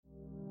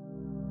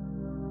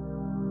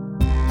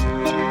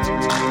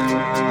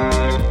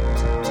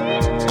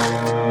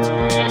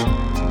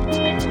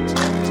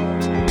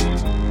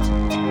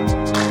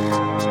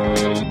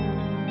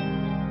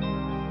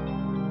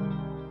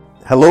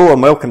Hello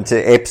and welcome to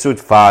episode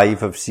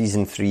 5 of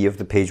season 3 of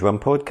the Page One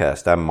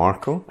podcast. I'm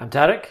Marco. I'm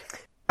Tarek.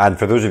 And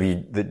for those of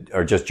you that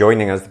are just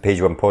joining us, the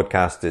Page One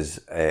podcast is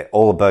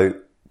all about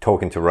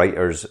talking to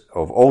writers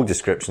of all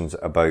descriptions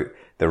about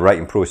their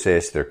writing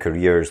process, their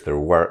careers, their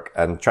work,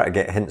 and try to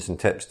get hints and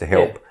tips to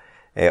help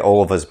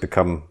all of us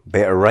become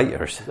better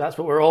writers. That's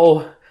what we're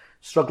all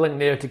struggling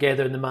there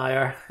together in the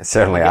mire.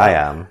 Certainly I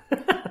am,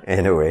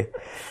 anyway.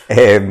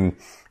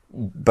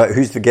 But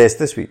who's the guest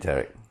this week,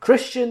 Tarek?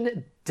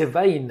 Christian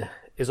Devine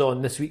is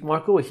on this week,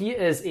 Marco. He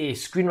is a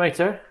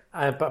screenwriter,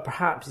 but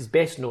perhaps he's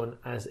best known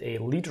as a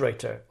lead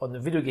writer on the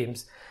video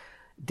games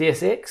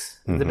Deus Ex,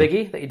 the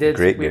biggie that he did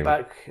way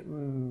back,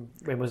 when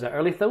was that,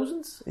 early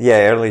thousands?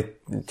 Yeah, early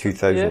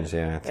 2000s,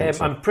 I think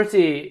so. I'm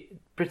pretty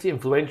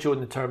influential in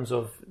the terms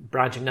of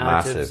branching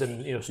narratives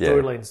and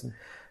storylines and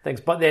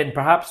things. But then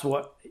perhaps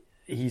what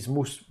he's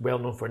most well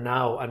known for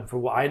now, and for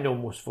what I know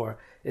most for,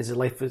 is the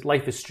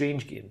Life is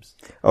Strange games.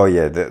 Oh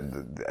yeah,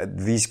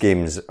 these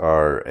games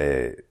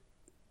are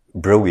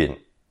brilliant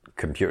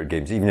computer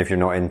games. Even if you're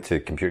not into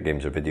computer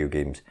games or video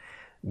games,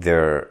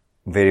 they're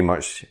very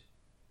much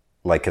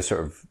like a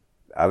sort of,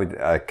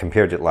 I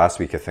compared it last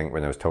week, I think,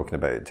 when I was talking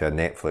about it, to a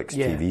Netflix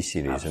TV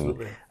series.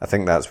 Absolutely. And I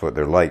think that's what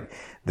they're like.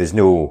 There's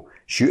no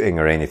shooting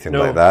or anything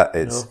like that.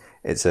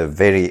 It's a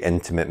very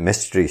intimate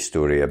mystery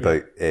story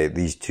about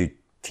these two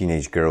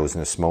teenage girls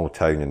in a small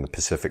town in the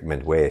Pacific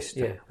Midwest.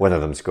 Yeah. One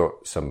of them's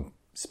got some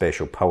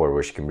special power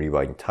where she can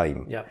rewind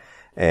time. Yeah.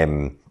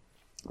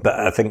 But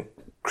I think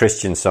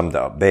Christian summed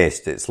it up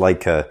best. It's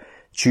like a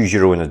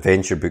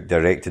choose-your-own-adventure book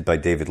directed by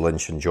David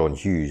Lynch and John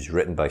Hughes,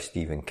 written by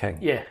Stephen King.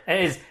 Yeah,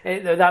 it is.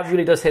 That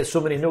really does hit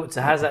so many notes.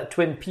 It has that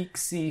Twin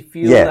Peaks-y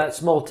feel, that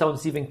small-town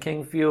Stephen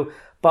King feel,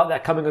 but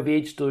that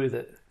coming-of-age story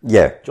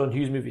that John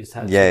Hughes movies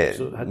had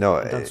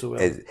done so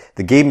well.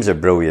 The games are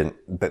brilliant,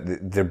 but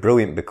they're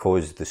brilliant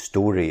because the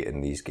story in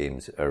these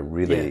games are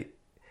really,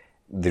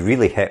 they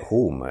really hit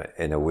home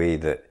in a way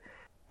that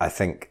I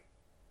think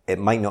it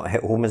might not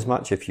hit home as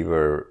much if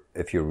you're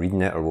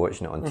reading it or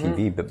watching it on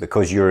TV, but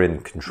because you're in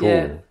control.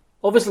 Yeah.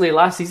 Obviously,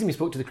 last season we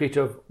spoke to the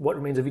creator of What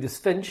Remains of Edith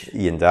Finch,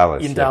 Ian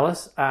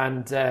Dallas,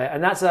 and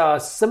that's a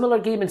similar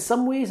game in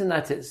some ways in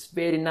that it's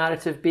very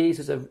narrative based.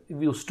 There's a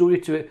real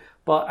story to it,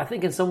 but I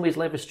think in some ways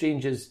Life is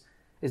Strange is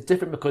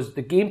different because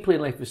the gameplay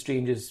in Life is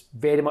Strange is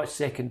very much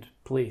second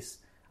place.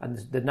 And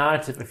the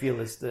narrative, I feel,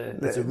 is the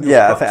real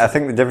I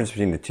think the difference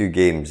between the two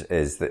games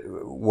is that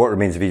What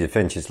Remains of Edith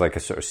Finch is like a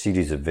sort of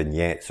series of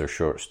vignettes or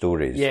short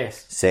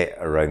stories set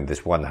around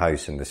this one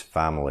house and this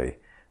family,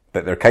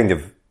 but they're kind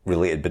of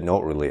related but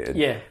not related.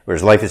 Yeah.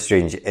 Whereas Life is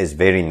Strange is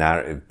very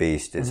narrative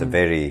based. It's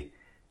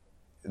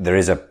there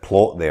is a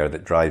plot there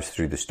that drives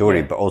through the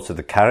story, but also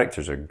the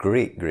characters are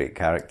great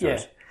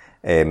characters. Yeah.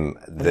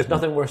 There's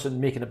nothing worse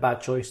than making a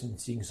bad choice and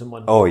seeing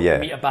someone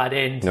meet a bad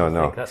end. No.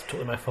 I think that's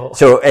totally my fault.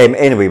 So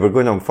anyway, we're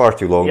going on far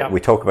too long. Yeah.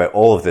 We talk about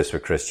all of this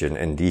with Christian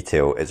in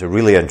detail. It's a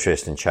really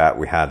interesting chat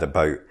we had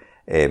about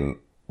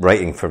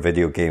writing for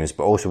video games,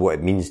 but also what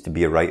it means to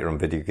be a writer on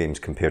video games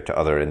compared to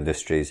other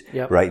industries,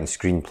 writing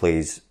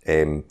screenplays.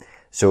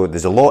 So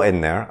there's a lot in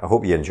there. I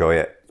hope you enjoy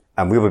it.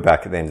 And we'll be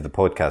back at the end of the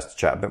podcast to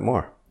chat a bit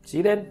more. See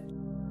you then.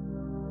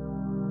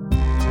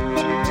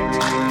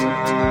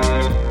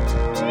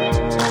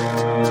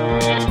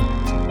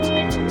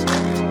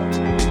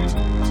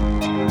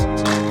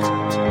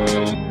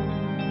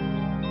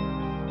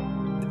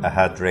 I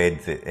had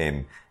read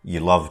that you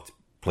loved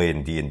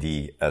playing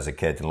D&D as a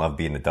kid and loved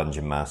being the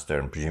dungeon master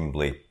and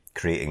presumably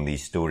creating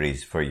these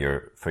stories for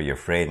your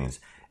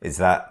friends. Was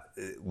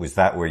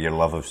that where your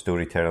love of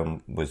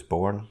storytelling was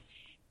born?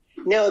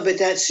 No, but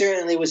that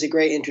certainly was a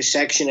great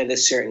intersection at a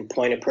certain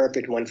point, a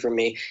perfect one for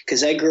me,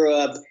 because I grew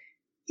up,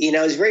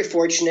 I was very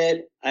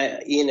fortunate.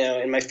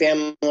 In my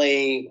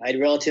family, I had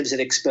relatives that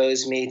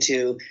exposed me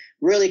to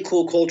really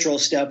cool cultural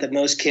stuff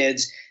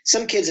that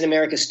some kids in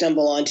America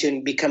stumble onto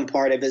and become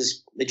part of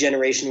as the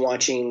generation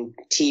watching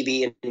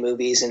TV and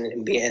movies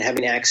and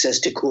having access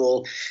to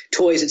cool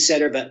toys,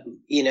 etc. But,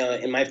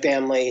 in my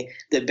family,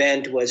 the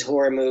bent was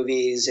horror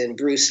movies and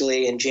Bruce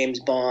Lee and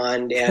James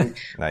Bond and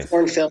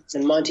porn films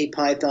and Monty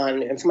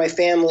Python. And for my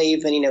family,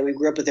 even, we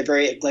grew up with a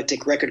very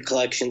eclectic record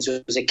collection.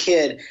 So as a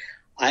kid,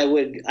 I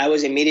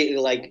was immediately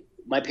like,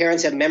 my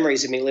parents have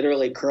memories of me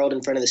literally curled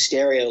in front of the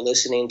stereo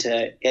listening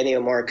to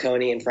Ennio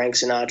Morricone and Frank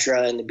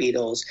Sinatra and the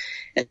Beatles.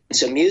 And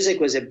so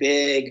music was a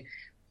big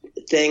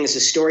thing as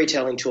a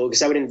storytelling tool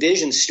because I would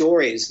envision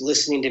stories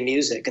listening to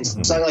music. And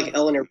a song like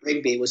Eleanor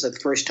Rigby was the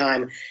first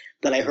time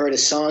that I heard a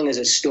song as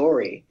a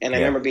story. And I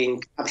remember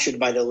being captured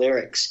by the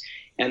lyrics,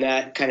 and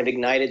that kind of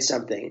ignited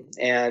something.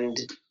 And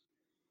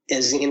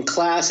as in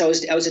class, I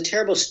was a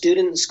terrible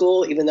student in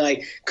school, even though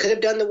I could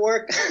have done the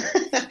work.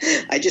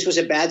 I just was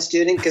a bad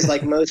student because,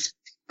 like most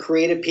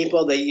creative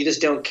people, that you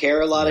just don't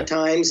care a lot of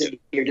times, and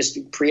you're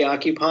just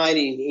preoccupied,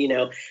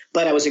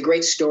 But I was a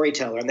great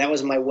storyteller, and that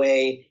was my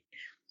way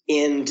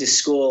into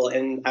school,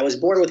 and I was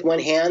born with one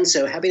hand,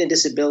 so having a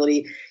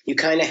disability, you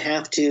kind of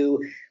have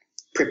to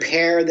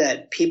prepare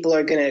that people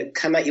are going to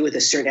come at you with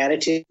a certain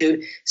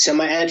attitude. So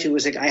my attitude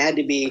was like I had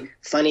to be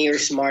funnier,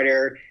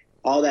 smarter,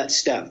 all that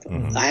stuff.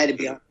 Mm-hmm. I had to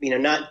be,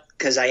 not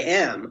because I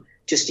am,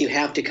 just you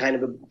have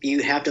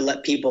to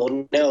let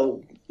people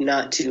know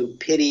not to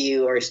pity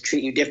you or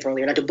treat you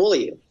differently or not to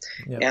bully you.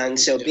 Yep. And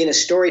so being a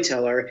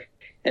storyteller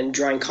and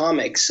drawing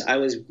comics, I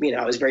was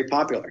very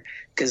popular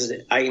because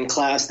in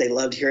class, they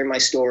loved hearing my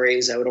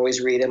stories. I would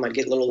always read them. I'd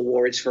get little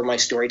awards for my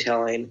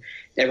storytelling.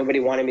 Everybody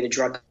wanted me to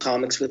draw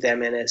comics with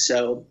them in it.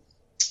 So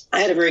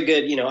I had a really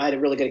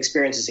good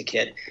experience as a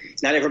kid.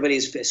 Not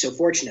everybody's so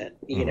fortunate,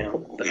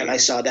 and I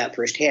saw that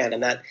firsthand,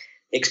 and that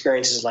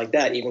experiences like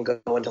that even go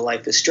into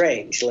Life is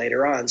Strange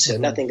later on. So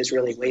nothing is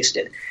really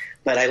wasted.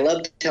 But I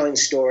loved telling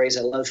stories.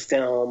 I love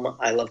film.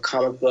 I love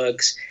comic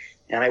books.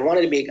 And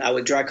I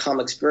would draw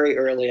comics very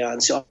early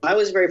on. So I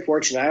was very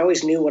fortunate. I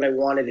always knew what I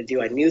wanted to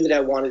do. I knew that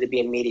I wanted to be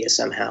in media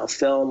somehow,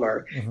 film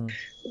or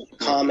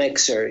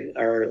comics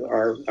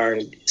or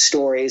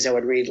stories. I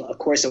would read. Of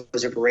course, I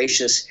was a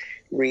voracious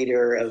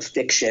reader of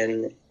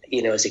fiction,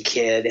 as a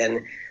kid.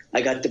 And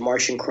I got the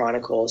Martian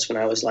Chronicles when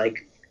I was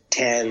like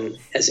 10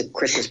 as a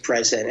Christmas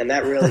present. And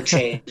that really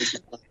changed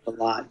my life a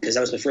lot because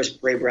that was my first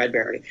Ray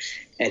Bradbury.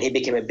 And he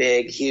became a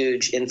big,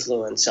 huge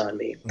influence on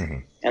me. Mm-hmm.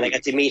 And I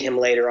got to meet him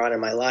later on in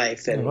my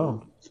life,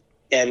 and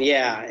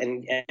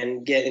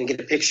get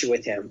a picture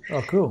with him.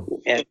 Oh,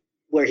 cool! And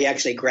where he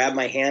actually grabbed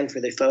my hand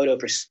for the photo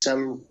for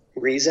some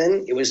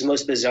reason. It was the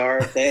most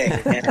bizarre thing,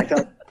 and I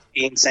felt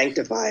being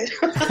sanctified.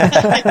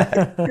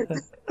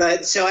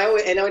 But so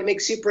I would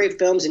make Super 8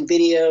 films and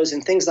videos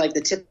and things like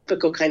the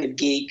typical kind of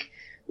geek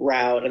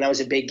route, and I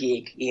was a big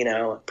geek,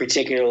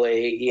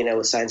 particularly,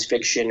 with science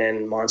fiction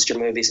and monster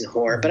movies and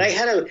horror. But I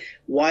had a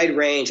wide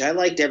range. I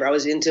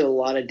was into a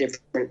lot of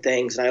different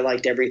things, and I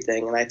liked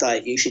everything. And I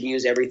thought you should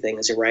use everything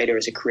as a writer,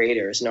 as a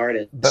creator, as an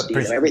artist. But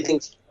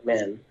everything's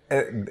in.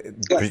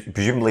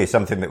 Presumably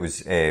something that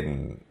was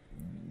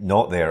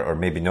not there, or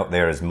maybe not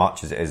there as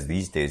much as it is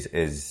these days,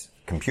 is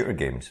computer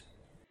games.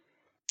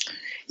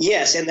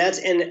 Yes, and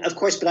of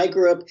course, but I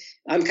grew up,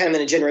 I'm kind of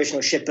in a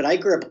generational shift, but I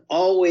grew up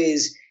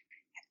always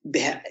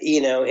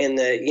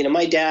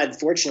my dad,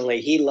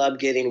 fortunately, he loved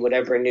getting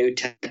whatever new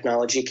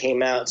technology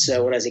came out.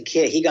 So when I was a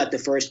kid, he got the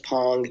first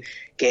Pong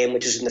game,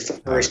 which was the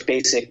first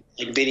basic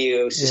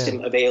video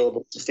system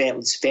available to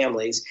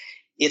families.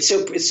 It's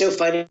so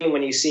funny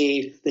when you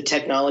see the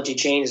technology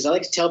changes. I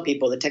like to tell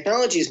people the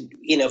technology is,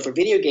 for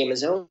video game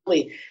is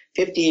only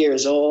 50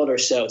 years old or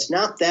so. It's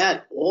not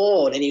that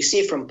old. And you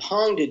see from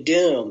Pong to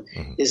Doom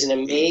is an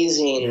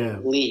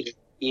amazing leap,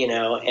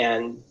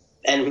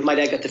 and my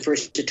dad got the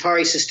first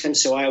Atari system,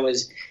 so I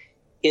was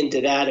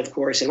into that, of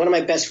course. And one of my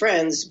best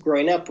friends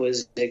growing up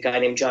was a guy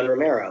named John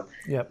Romero,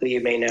 who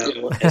you may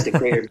know as the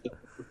creator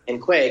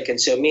of Quake. And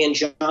so me and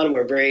John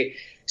were very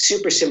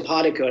super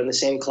simpatico in the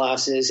same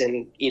classes.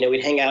 And,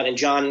 we'd hang out. And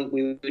John,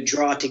 we would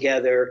draw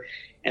together.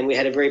 And we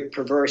had a very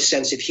perverse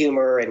sense of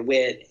humor and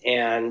wit,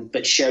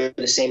 but shared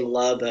the same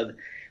love of,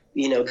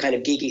 kind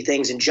of geeky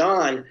things. And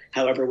John,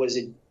 however, was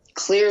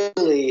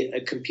clearly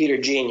a computer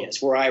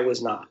genius, where I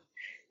was not.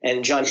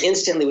 And John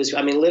instantly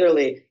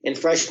literally in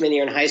freshman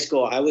year in high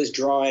school, I was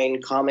drawing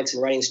comics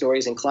and writing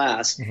stories in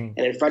class. Mm-hmm.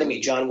 And in front of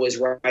me, John was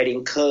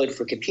writing code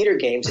for computer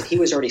games that he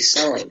was already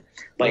selling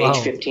by age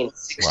 15,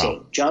 16.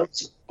 Wow. John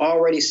was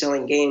already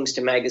selling games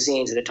to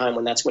magazines at a time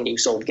when that's when you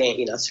sold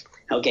games. That's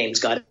how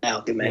games got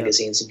out through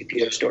magazines and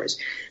computer stores.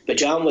 But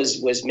John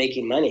was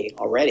making money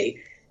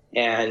already.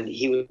 And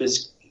he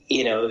was,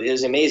 it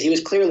was amazing. He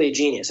was clearly a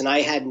genius. And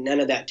I had none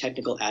of that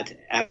technical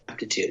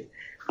aptitude.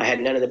 I had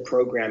none of the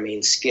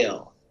programming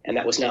skill. And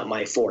that was not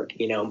my forte.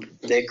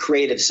 The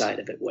creative side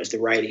of it was the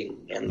writing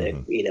and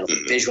the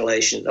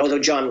visualization. Although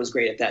John was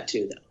great at that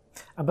too,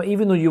 though. But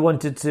even though you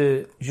wanted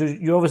to,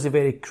 you're obviously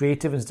very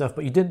creative and stuff,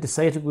 but you didn't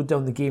decide to go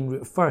down the game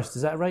route first.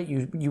 Is that right?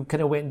 You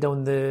kind of went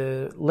down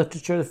the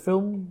literature, the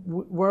film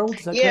world.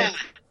 Is that correct?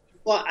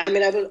 Well,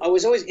 I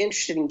was always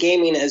interested in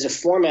gaming as a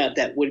format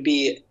that would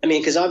be.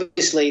 Because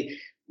obviously,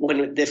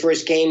 when the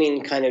first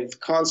gaming kind of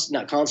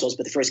not consoles,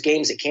 but the first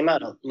games that came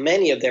out,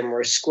 many of them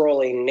were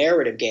scrolling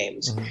narrative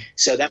games. Mm-hmm.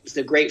 So that was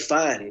the great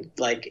fun.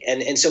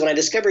 And so when I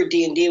discovered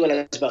D&D when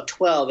I was about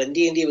 12, and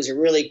D&D was a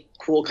really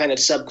cool kind of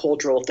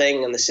subcultural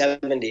thing in the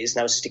 70s, and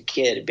I was just a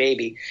kid, a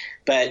baby.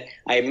 But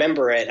I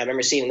remember it. I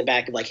remember seeing it in the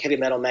back of heavy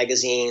metal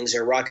magazines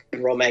or rock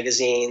and roll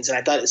magazines, and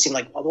I thought it seemed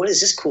like, what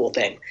is this cool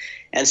thing?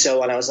 And so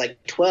when I was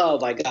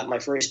 12, I got my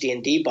first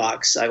D&D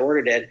box. I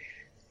ordered it.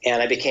 And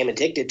I became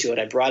addicted to it.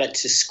 I brought it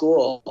to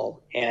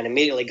school and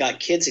immediately got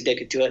kids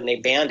addicted to it, and they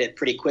banned it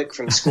pretty quick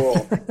from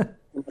school. I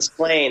was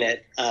playing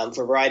it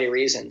for a variety of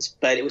reasons.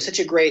 But it was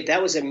that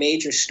was a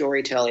major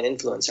storytelling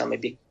influence on me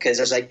because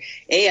I was like,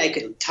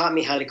 it taught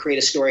me how to create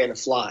a story on the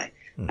fly.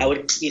 Mm-hmm. I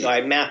would,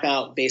 I map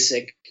out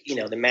basic,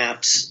 the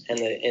maps and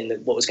the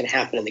what was going to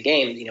happen in the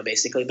game,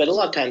 basically. But a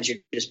lot of times you're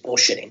just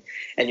bullshitting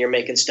and you're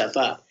making stuff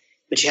up.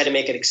 But you had to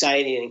make it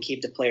exciting and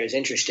keep the players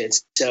interested.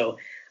 So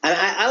And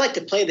I like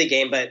to play the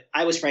game, but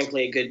I was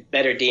frankly a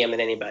better DM than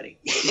anybody.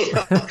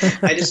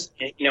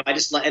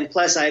 And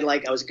plus I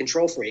was a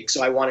control freak,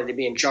 so I wanted to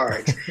be in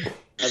charge of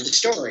the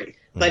story.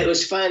 But it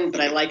was fun,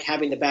 but I like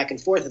having the back and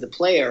forth of the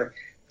player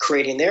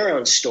creating their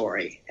own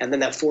story. And then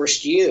that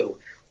forced you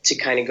to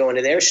kind of go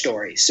into their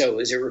story.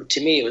 So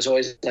to me, it was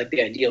always like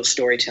the ideal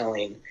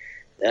storytelling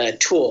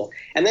tool.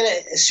 And then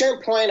at a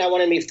certain point, I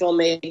wanted to be a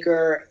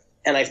filmmaker,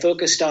 and I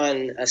focused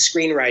on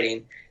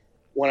screenwriting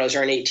when I was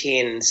around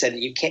 18, and said,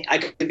 I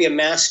could be a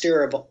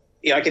master of,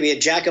 I could be a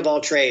jack of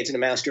all trades and a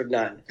master of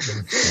none,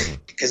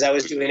 because I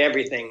was doing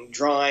everything,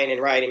 drawing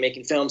and writing,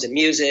 making films and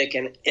music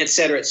and et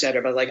cetera, et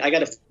cetera. But I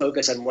got to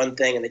focus on one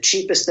thing, and the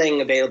cheapest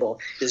thing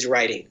available is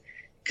writing,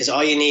 because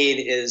all you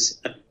need is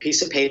a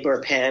piece of paper,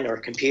 a pen, or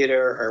a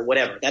computer, or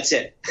whatever. That's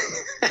it.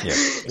 Yeah.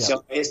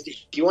 So if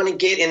you want to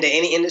get into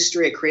any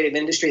industry, a creative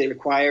industry that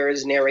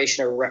requires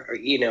narration or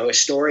a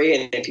story,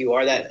 and if you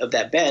are of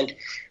that bent,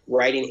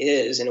 writing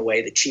is, in a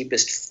way, the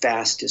cheapest,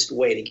 fastest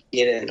way to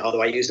get in,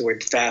 although I use the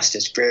word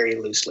fastest very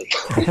loosely.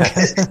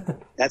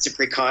 That's a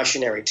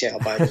precautionary tale,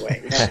 by the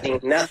way.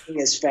 Nothing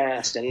is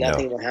fast, and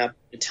nothing will happen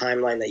in the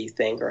timeline that you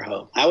think or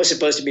hope. I was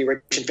supposed to be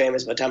rich and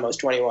famous by the time I was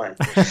 21.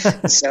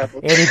 So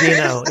any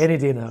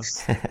day now.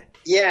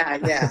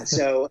 Yeah.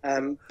 So,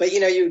 but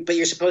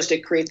you're supposed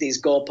to create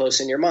these goalposts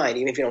in your mind,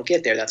 even if you don't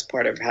get there. That's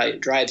part of how it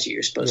drives you.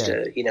 You're supposed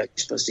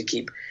to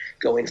keep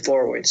going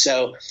forward.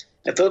 So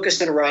I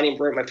focused on writing.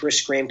 Wrote my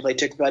first screenplay.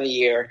 Took about a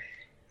year,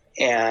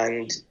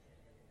 and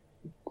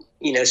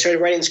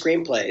started writing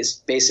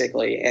screenplays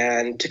basically,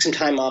 and took some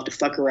time off to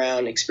fuck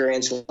around,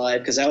 experience life.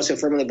 Because I also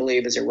firmly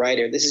believe, as a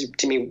writer, this is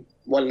to me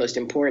one of the most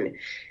important.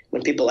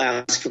 When people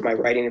ask for my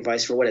writing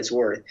advice, for what it's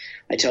worth,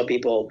 I tell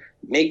people,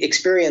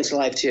 experience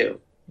life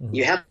too. Mm-hmm.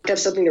 You have to have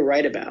something to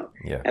write about,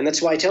 and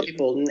that's why I tell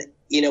people,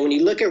 when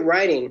you look at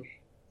writing.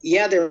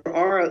 Yeah, there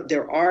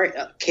are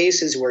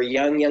cases where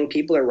young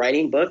people are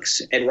writing books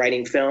and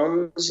writing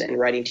films and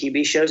writing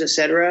TV shows,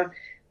 etc.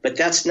 But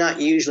that's not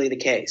usually the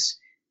case,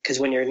 because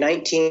when you're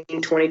 19,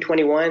 20,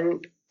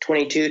 21,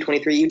 22,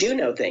 23, you do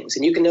know things,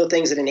 and you can know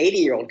things that an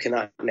 80-year-old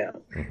cannot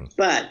know. Mm-hmm.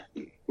 But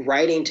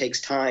writing takes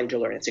time to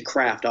learn. It's a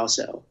craft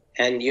also,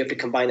 and you have to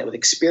combine that with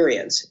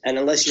experience. And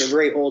unless you're a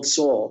very old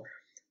soul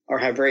or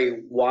have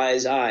very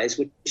wise eyes,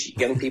 which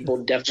young people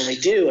definitely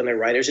do, and there are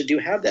writers that do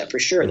have that for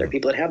sure. There are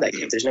people that have that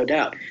gift, there's no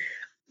doubt.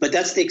 But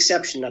that's the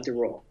exception, not the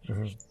rule.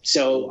 Mm-hmm.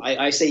 So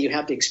I say you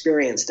have to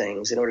experience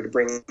things in order to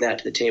bring that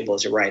to the table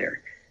as a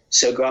writer.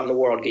 So go out in the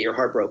world, get your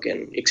heart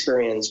broken,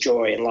 experience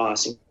joy and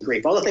loss and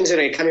grief. All the things that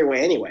are going to come your way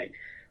anyway.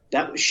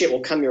 That shit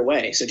will come your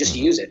way, so just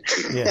use it.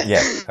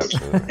 Yeah,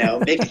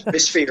 absolutely. Make it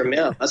just for your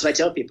meal. That's what I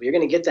tell people. You're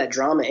going to get that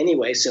drama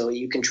anyway, so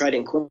you can try to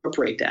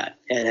incorporate that.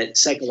 And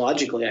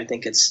psychologically, I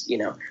think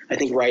I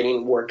think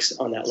writing works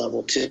on that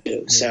level too.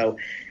 Yeah. So,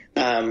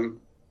 I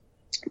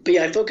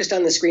focused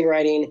on the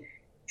screenwriting,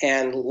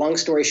 and long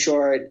story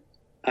short,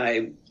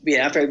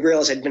 after I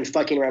realized I'd been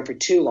fucking around for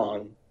too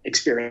long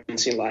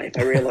experiencing life,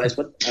 I realized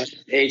at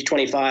age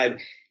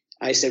 25,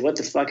 I said, what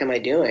the fuck am I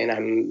doing?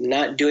 I'm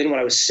not doing what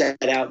I was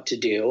set out to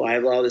do. I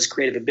have all this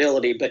creative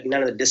ability, but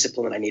none of the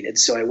discipline that I needed.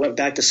 So I went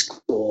back to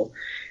school,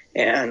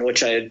 and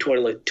which I had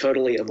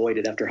totally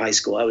avoided after high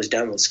school. I was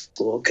done with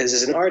school, because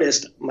as an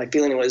artist, my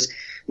feeling was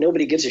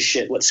nobody gives a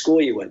shit what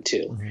school you went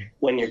to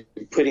when you're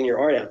putting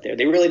your art out there.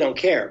 They really don't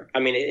care.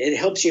 I mean, it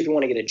helps you if you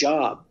want to get a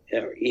job,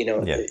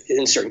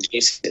 in certain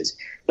cases.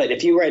 But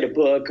if you write a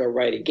book or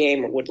write a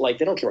game or they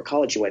don't care what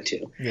college you went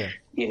to. Yeah.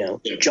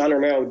 John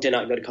Romero did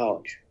not go to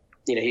college.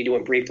 He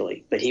went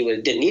briefly, but he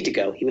didn't need to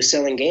go. He was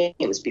selling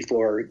games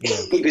before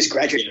he was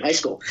graduating high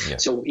school. Yeah.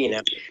 So, but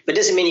it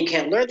doesn't mean you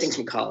can't learn things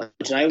from college.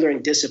 And I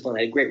learned discipline.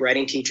 I had great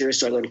writing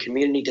teachers, so I learned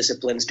community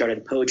discipline,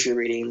 started poetry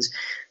readings,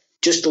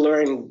 just to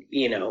learn,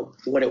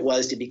 what it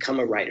was to become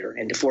a writer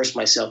and to force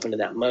myself into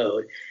that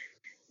mode.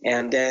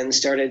 And then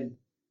started,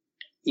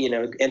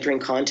 entering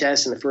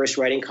contests. And the first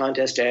writing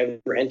contest I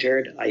ever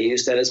entered, I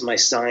used that as my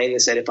sign that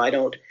said, if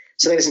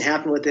something doesn't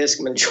happen with this,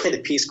 I'm going to join the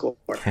Peace Corps.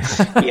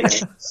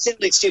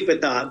 Simply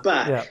stupid thought,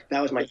 but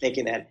that was my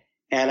thinking then.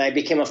 And I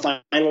became a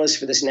finalist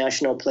for this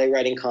national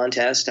playwriting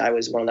contest. I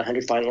was one of the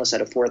 100 finalists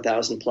out of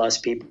 4,000 plus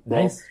people.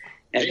 Nice.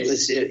 And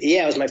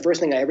it was my first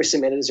thing I ever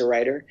submitted as a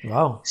writer.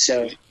 Wow.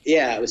 So,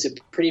 it was a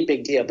pretty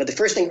big deal. But the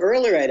first thing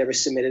earlier I'd ever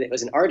submitted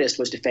as an artist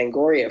was to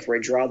Fangoria for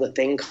a Draw the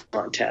Thing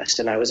contest,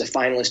 and I was a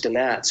finalist in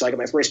that. So I got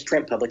my first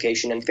print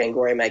publication in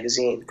Fangoria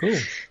magazine. Cool.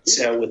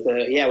 So with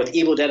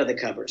Evil Dead on the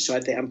cover. So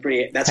I think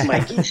that's my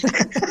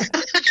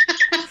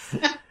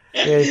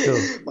very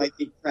cool. My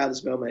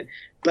proudest moment.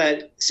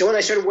 But so when I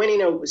started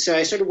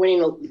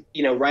winning,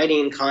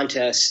 writing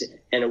contests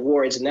and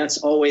awards, and that's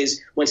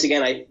always, once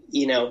again,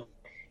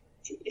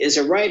 as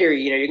a writer,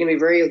 you're going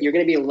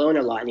to be alone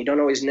a lot, and you don't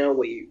always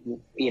know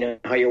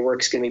how your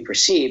work's going to be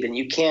perceived, and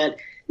you can't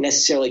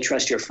necessarily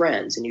trust your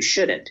friends, and you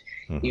shouldn't.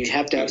 Mm-hmm. You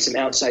have to have some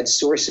outside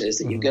sources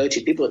that you go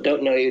to, people that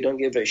don't know you, don't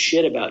give a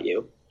shit about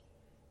you,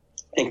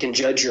 and can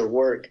judge your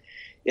work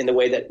in the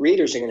way that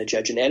readers are going to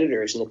judge, and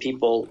editors and other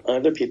people, are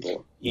going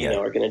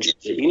to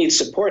judge it. You need a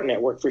support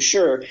network for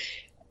sure.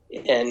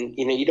 And,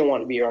 you don't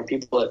want to be around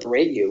people that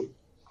berate you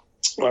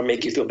or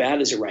make you feel bad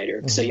as a writer.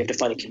 Mm-hmm. So you have to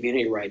find a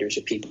community of writers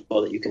or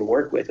people that you can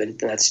work with. And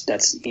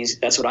that's easy.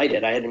 That's what I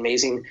did. I had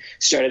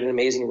started an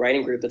amazing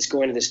writing group that's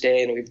going to this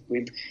day. And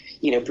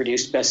we've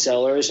produced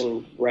bestsellers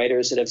and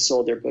writers that have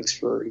sold their books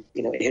for,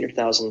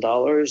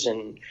 $800,000,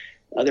 and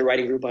other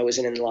writing group I was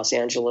in Los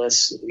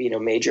Angeles,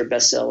 major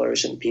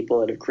bestsellers and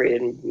people that have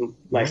created.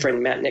 My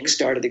friend Matt Nick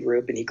started the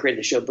group, and he created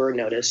the show Bird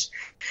Notice.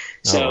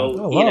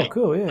 So,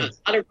 cool, yeah.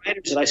 A lot of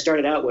writers that I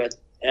started out with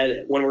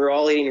when we were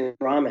all eating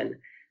ramen,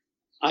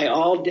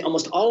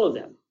 almost all of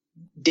them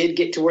did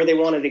get to where they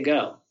wanted to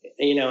go.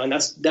 And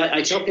that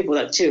I tell people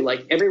that too.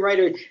 Like every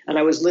writer, and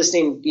I was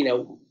listening,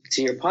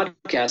 to your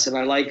podcast,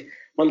 and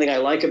one thing I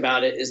like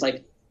about it is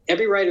like,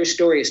 every writer's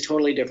story is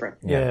totally different.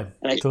 Yeah,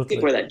 and I tell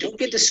people that. Don't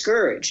get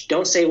discouraged.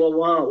 Don't say, well,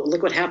 wow,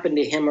 look what happened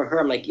to him or her.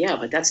 I'm like, yeah,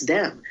 but that's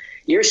them.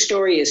 Your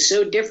story is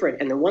so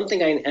different. And the one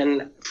thing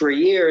and for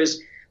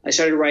years, I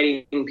started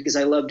writing because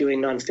I love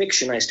doing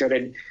nonfiction. I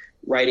started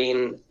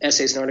writing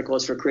essays and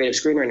articles for Creative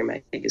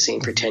Screenwriting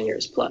Magazine for 10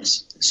 years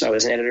plus. So I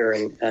was an editor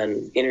and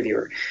an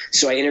interviewer.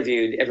 So I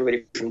interviewed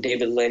everybody from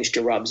David Lynch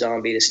to Rob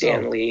Zombie to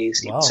Stan Lee,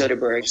 Steve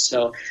Soderbergh.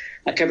 So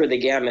I covered the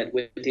gamut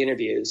with the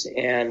interviews,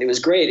 and it was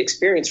a great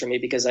experience for me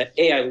because I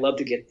love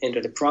to get into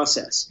the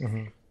process,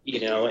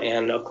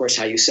 and of course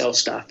how you sell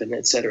stuff and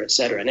et cetera, et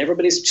cetera. And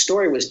everybody's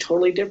story was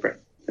totally different.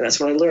 And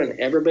that's what I learned.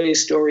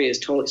 Everybody's story is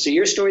totally, so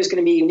your story is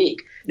going to be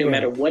unique no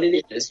matter what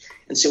it is.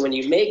 And so when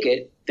you make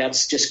it,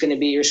 that's just going to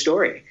be your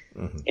story.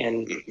 Mm-hmm.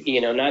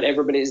 And, not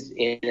everybody's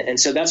and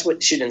so that's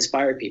what should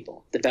inspire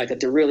people. The fact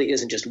that there really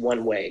isn't just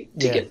one way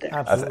to get there.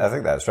 I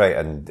think that's right.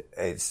 And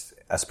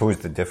I suppose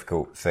the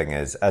difficult thing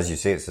is, as you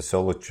say, it's a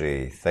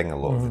solitary thing a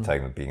lot of the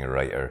time of being a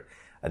writer,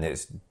 and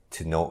it's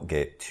to not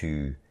get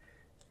too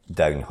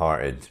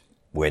downhearted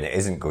when it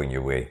isn't going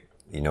your way,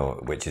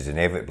 which is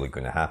inevitably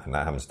going to happen.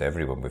 That happens to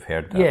everyone. We've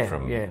heard that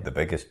from the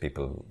biggest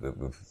people that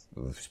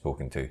we've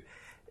spoken to.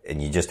 And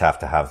you just have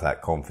to have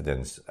that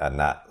confidence and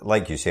that,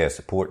 like you say, a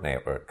support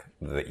network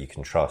that you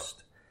can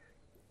trust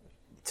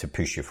to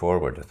push you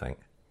forward, I think.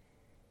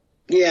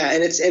 Yeah,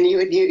 and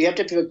you have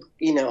to feel,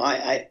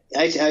 I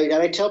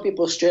tell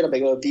people straight up, I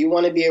go, if you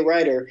want to be a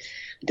writer,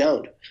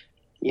 don't.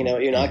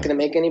 You're not going to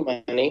make any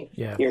money.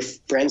 Yeah. Your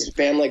friends and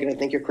family are going to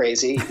think you're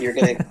crazy. You're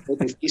going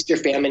to feast your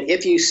famine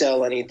if you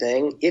sell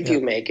anything, if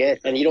you make it,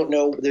 and you don't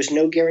know. There's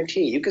no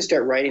guarantee. You can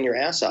start writing your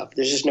ass off.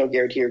 There's just no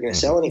guarantee you're going to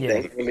sell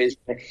anything.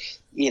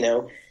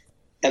 Yeah.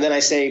 And then I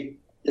say,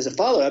 as a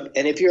follow-up,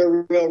 and if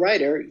you're a real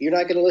writer, you're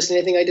not going to listen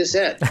to anything I just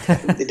said.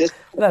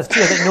 That's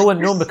true. I think no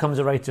one becomes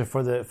a writer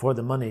for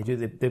the money, do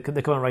they? They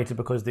become a writer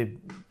because they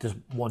just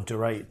want to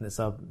write, and it's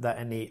that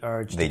innate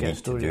urge to get a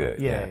story. To do it.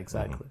 Yeah,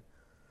 exactly.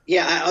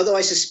 Yeah, although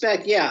I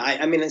suspect,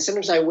 and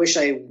sometimes I wish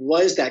I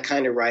was that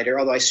kind of writer,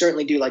 although I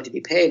certainly do like to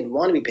be paid and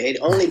want to be paid,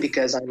 only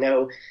because I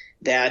know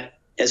that,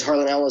 as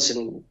Harlan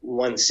Ellison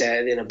once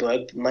said in a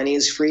book, money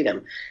is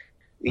freedom.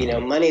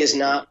 Money is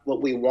not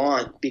what we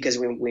want because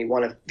we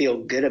want to feel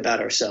good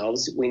about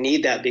ourselves. We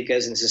need that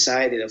because in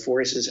society that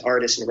forces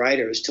artists and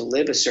writers to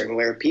live a certain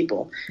way of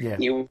people. Yeah.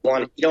 You don't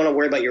want to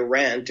worry about your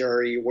rent,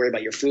 or you worry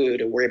about your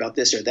food, or worry about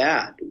this or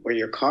that, or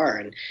your car.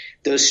 And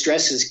those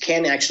stresses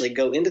can actually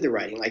go into the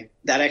writing. Like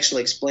that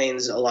actually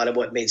explains a lot of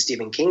what made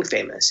Stephen King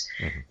famous,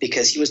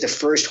 because he was the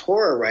first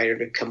horror writer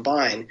to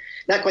combine,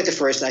 not quite the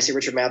first, I say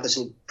Richard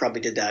Matheson probably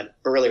did that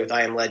earlier with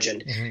I Am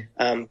Legend,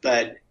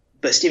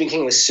 but Stephen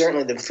King was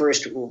certainly the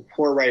first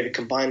horror writer to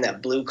combine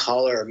that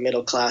blue-collar,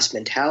 middle-class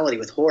mentality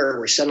with horror,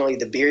 where suddenly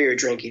the beer you're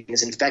drinking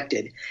is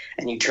infected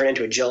and you turn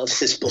into a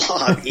gelatinous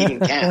blob eating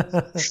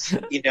cats.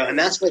 And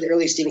that's why the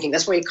early Stephen King,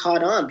 that's why he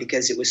caught on,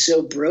 because it was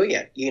so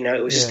brilliant.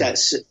 It was just that,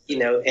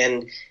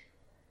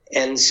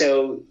 and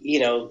so,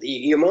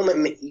 your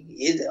moment,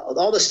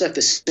 all this stuff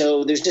is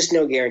so, there's just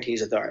no guarantees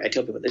with art. I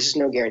tell people there's just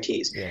no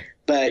guarantees. Yeah.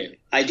 But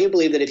I do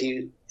believe that if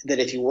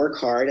you work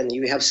hard and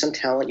you have some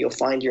talent, you'll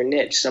find your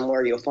niche.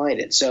 Somewhere you'll find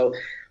it. So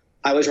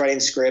I was writing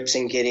scripts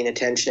and getting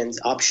attention and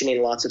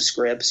optioning lots of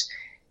scripts.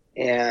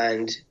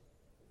 But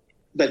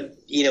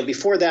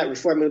before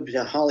I moved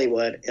to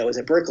Hollywood, I was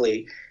at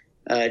Berkeley.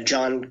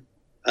 John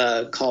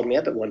called me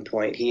up at one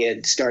point. He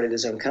had started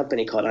his own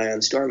company called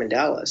Ion Storm in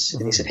Dallas.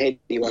 And he said, hey, do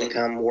you want to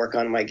come work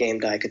on my game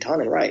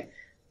Daikatana and write?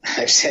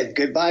 I said,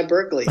 goodbye,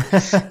 Berkeley.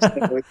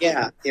 So,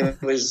 yeah,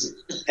 it was,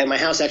 and my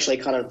house actually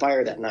caught on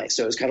fire that night.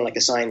 So it was kind of like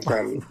a sign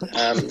from,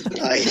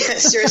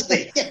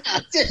 seriously.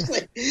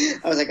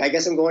 I was like, I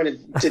guess I'm going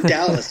to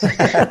Dallas.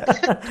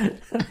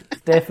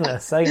 Definitely a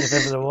sign if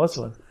ever there was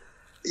one.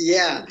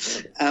 Yeah.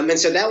 And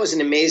so that was an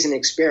amazing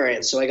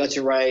experience. So I got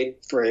to write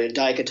for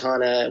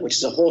Daikatana, which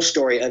is a whole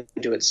story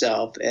unto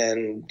itself,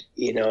 and,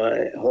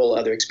 a whole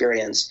other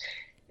experience.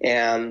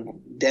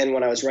 And then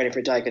when I was writing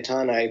for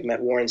Daikatana, I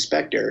met Warren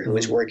Spector, who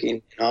was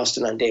working in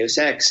Austin on Deus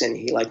Ex, and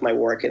he liked my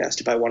work and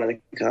asked if I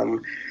wanted to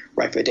come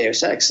write for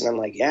Deus Ex. And I'm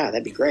like, yeah,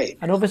 that'd be great.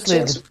 And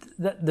obviously,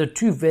 they're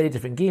two very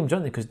different games,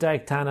 aren't they? Because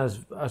Daikatana's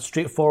a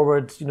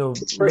straightforward,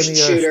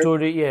 linear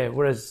story,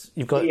 whereas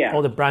you've got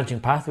all the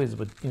branching pathways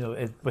with,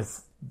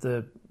 with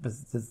the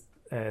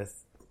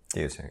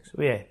Deus Ex.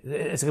 Yeah,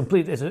 it's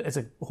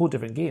a whole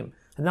different game,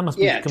 and that must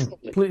be a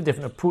completely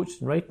different approach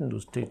in writing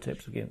those two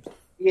types of games.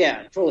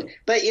 Yeah, totally.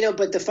 But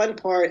but the fun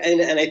part,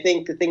 and I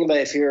think the thing about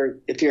if you're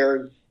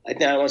I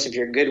don't want to say if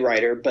you're a good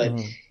writer, but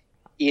if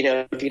you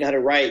know how to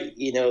write,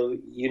 you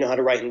know how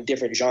to write in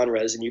different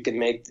genres, and you can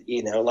make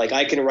like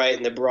I can write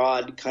in the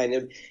broad kind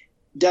of.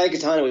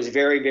 Daikatana was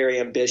very, very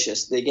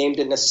ambitious. The game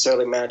didn't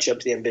necessarily match up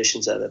to the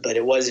ambitions of it, but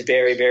it was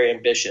very, very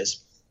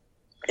ambitious.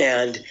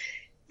 And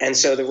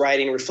so the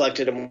writing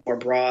reflected a more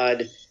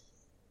broad,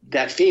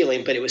 that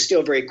feeling, but it was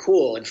still very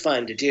cool and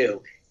fun to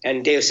do.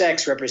 And Deus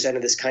Ex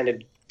represented this kind of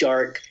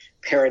dark,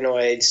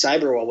 paranoid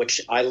cyber world,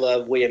 which I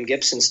love William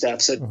Gibson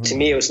stuff. So to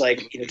me, it was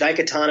like,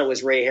 Daikatana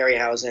was Ray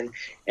Harryhausen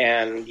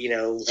and,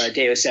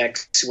 Deus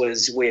Ex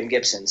was William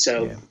Gibson.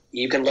 So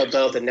you can love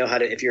both and know how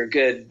to, if you're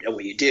good at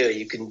what you do,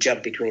 you can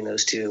jump between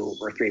those 2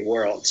 or 3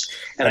 worlds.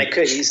 And I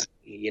could easily,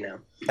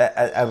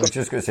 I was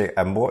just going to say,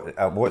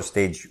 at what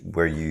stage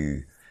were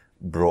you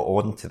brought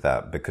on to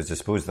that? Because I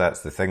suppose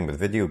that's the thing with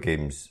video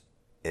games.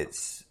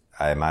 It's,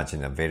 I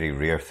imagine, a very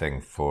rare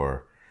thing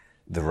for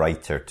the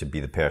writer to be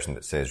the person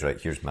that says,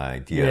 right, here's my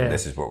idea and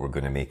this is what we're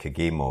going to make a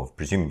game of.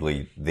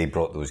 Presumably they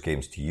brought those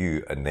games to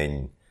you and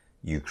then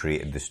you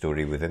created the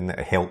story within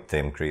there, helped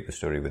them create the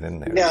story within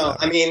there. No,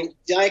 I mean,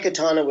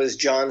 Daikatana was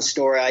John's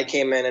story. I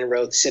came in and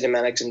wrote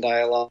cinematics and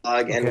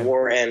dialogue,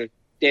 and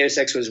Deus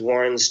Ex was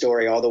Warren's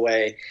story all the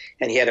way,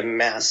 and he had a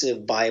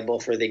massive Bible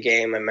for the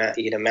game,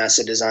 a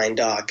massive design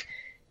doc.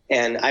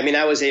 And I mean,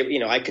 I was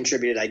able, I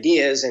contributed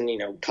ideas and,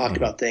 talked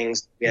about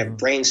things. We have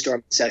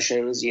brainstorm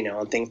sessions,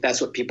 and things. That's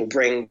what people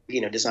bring,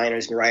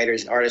 designers and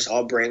writers and artists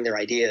all bring their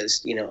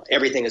ideas.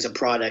 Everything is a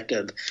product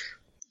of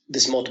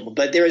this multiple.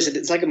 But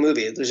it's like a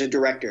movie. There's a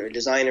director.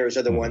 Designers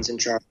are the ones in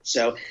charge.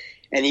 So,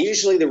 and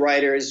usually the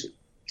writers,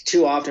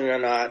 too often or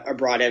not, are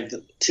brought in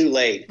too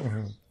late.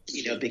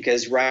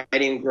 Because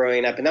writing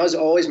growing up, and that was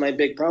always my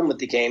big problem with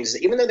the games,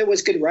 even though there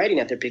was good writing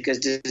out there, because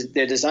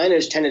the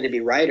designers tended to be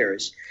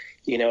writers.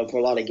 For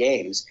a lot of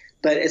games.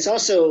 But it's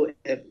also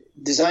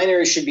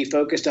designers should be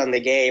focused on the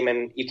game,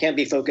 and you can't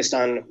be focused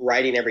on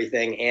writing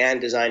everything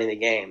and designing the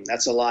game.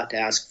 That's a lot to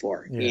ask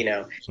for,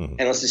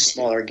 unless it's a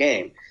smaller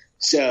game.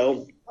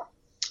 So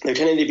there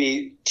tended to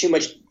be too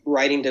much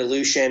writing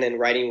dilution, and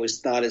writing was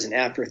thought as an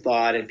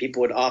afterthought, and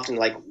people would often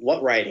like,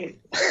 what writing?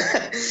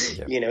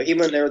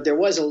 Even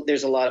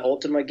there's a lot of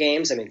Ultima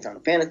games. I mean,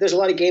 Final Fantasy, there's a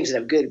lot of games that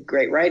have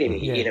great writing,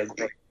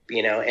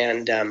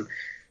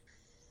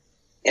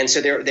 and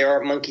so there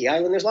are Monkey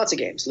Island. There's lots of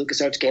games.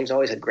 LucasArts games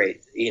always had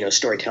great,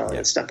 storytelling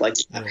and stuff like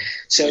that.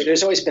 So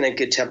there's always been a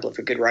good template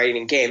for good writing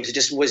in games. It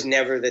just was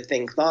never the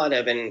thing thought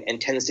of, and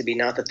tends to be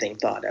not the thing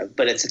thought of.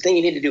 But it's a thing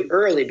you need to do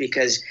early,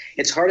 because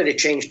it's harder to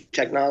change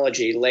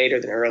technology later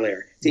than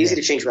earlier. It's easy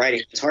to change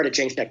writing. It's hard to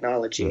change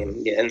technology,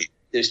 and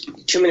there's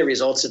too many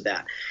results of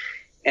that.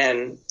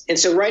 And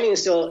so writing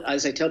is still,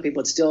 as I tell people,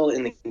 it's still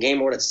in the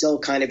game world. It's still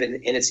kind of in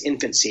its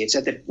infancy.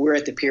 We're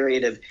at the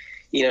period of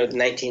the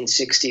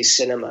 1960s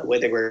cinema, where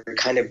they were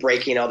kind of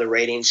breaking all the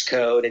ratings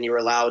code, and you were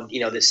allowed,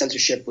 the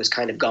censorship was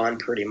kind of gone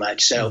pretty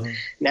much. So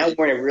now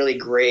we're in a really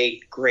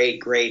great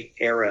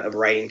era of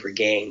writing for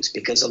games,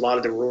 because a lot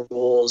of the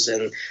rules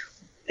and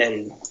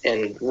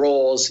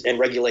roles and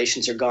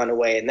regulations are gone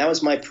away. And that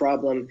was my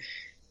problem,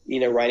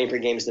 writing for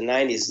games in the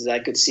 90s, is I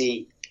could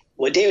see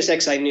what Deus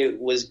Ex I knew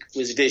was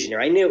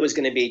visionary. I knew it was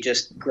going to be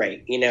just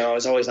great. I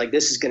was always like,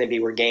 this is going to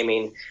be where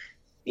gaming,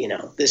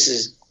 this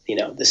is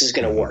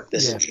going to work.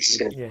 This is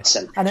going to be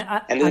awesome. And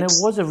it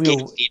was a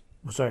real...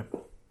 Sorry.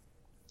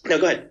 No,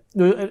 go ahead.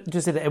 No,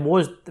 just say that it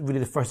was really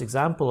the first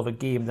example of a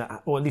game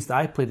that, or at least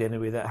I played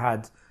anyway, that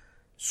had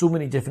so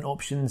many different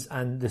options,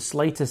 and the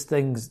slightest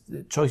things,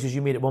 the choices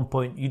you made at one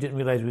point, you didn't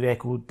realise would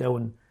echo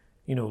down,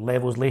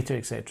 levels later,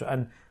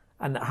 etc.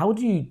 And how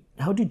do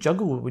you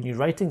juggle when you're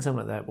writing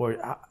something like that,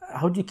 or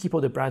how do you keep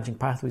all the branching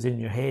pathways in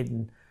your head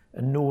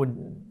and know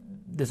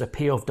there's a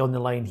payoff down the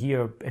line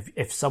here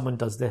if someone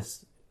does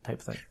this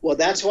type thing? Well,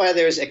 that's why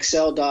there's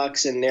Excel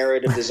docs and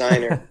narrative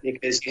designer,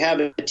 because you have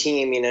a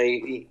team,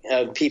 you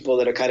have people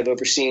that are kind of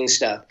overseeing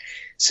stuff.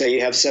 So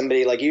you have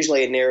somebody like,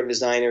 usually a narrative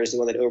designer is the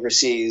one that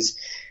oversees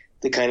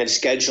the kind of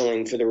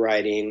scheduling for the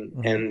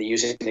writing and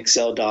using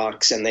Excel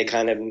docs, and they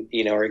kind of,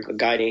 are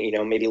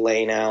guiding, maybe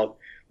laying out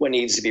what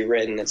needs to be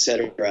written, et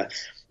cetera.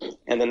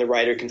 And then the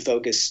writer can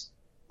focus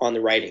on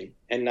the writing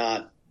and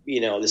not,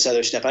 this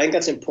other stuff. I think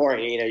that's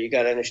important. You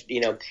got to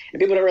understand, and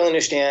people don't really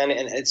understand,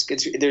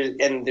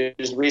 and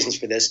there's reasons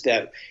for this,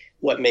 that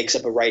what makes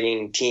up a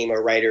writing team or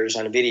writers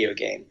on a video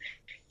game.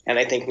 And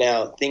I think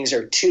now things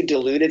are too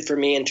diluted for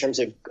me in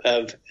terms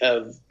of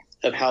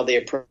how they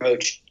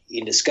approach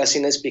in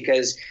discussing this,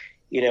 because,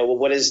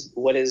 what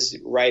does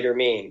writer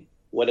mean?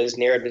 What does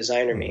narrative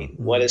designer mean?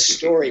 What does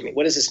story mean?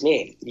 What does this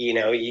mean?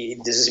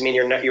 Does this mean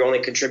you're only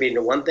contributing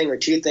to one thing or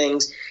two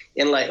things?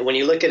 When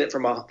you look at it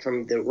from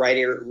the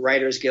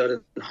Writers Guild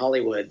in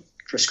Hollywood,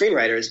 for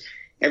screenwriters,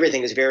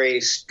 everything is very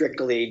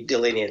strictly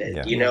delineated.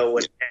 Yeah. You know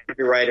what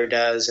every writer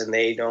does, and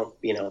they don't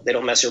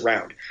mess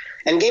around.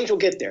 And games will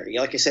get there.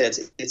 Like I said,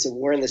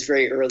 we're in this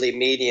very early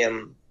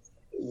medium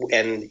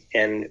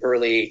and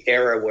early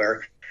era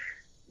where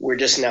we're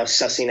just now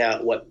sussing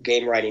out what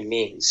game writing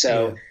means.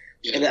 So,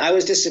 and I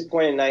was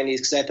disappointed in the 90s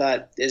because I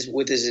thought,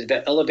 with as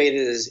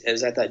elevated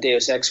as I thought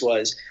Deus Ex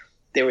was,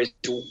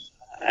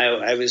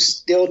 I was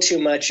still too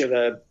much of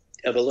a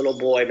little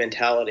boy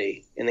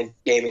mentality in the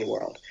gaming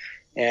world.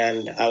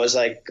 And I was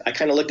like, I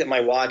kind of looked at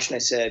my watch and I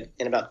said,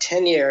 in about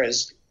 10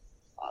 years,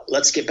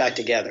 let's get back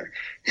together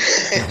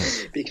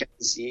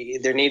because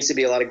there needs to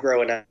be a lot of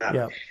growing up.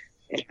 Yeah.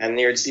 And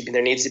there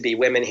needs to be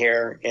women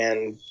here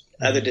and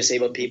other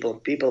disabled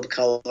people of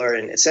color,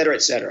 and et cetera,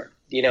 et cetera.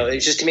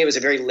 It's just, to me, it was a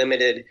very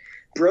limited,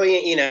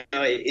 brilliant,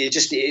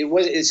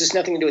 it's just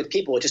nothing to do with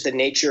people. It's just the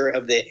nature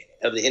of the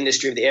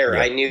industry of the era.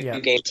 I knew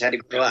games had to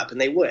grow up, and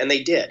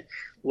they did,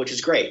 which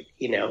is great,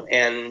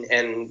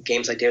 and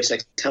games like Deus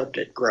Ex helped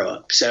it grow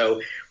up.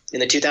 So in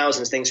the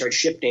 2000s, things started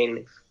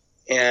shifting,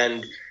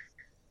 and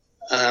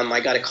I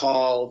got a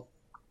call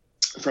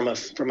from a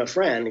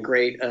friend, a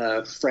great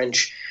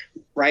French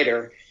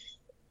writer,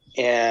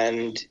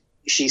 and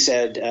she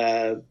said,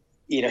 hey,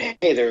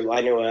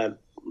 I know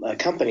a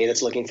company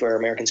that's looking for an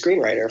American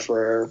screenwriter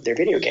for their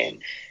video game.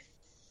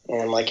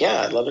 And I'm like,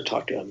 yeah, I'd love to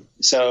talk to him.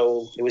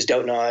 So it was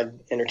Don't Nod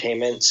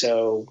Entertainment.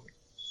 So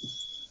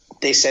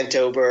they sent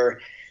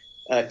over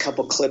a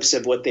couple clips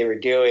of what they were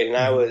doing.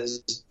 And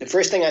the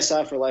first thing I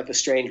saw for Life is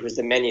Strange was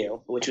the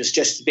menu, which was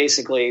just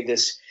basically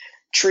this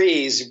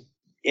trees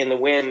in the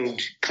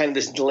wind, kind of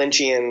this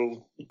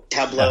Lynchian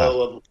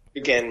tableau of,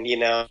 again,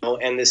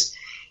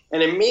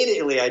 and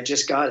immediately I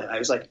just got it. I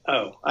was like,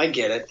 oh, I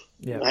get it.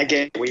 Yeah. I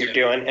get what you're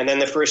doing. And then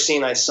the first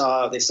scene I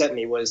saw they sent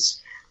me was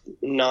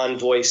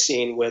non-voice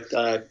scene with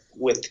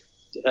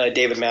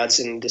David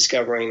Madsen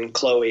discovering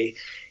Chloe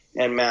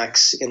and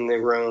Max in the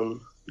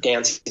room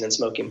dancing and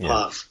smoking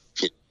puff.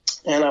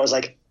 And I was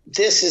like,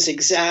 this is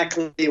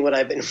exactly what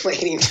I've been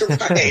waiting to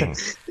write.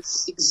 This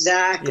is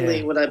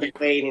exactly what I've been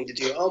waiting to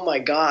do. Oh my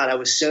God, I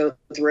was so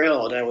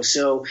thrilled. I was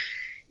so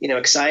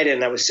excited,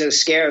 and I was so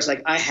scared. I was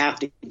like, I have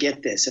to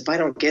get this. If I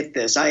don't get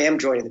this, I am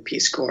joining the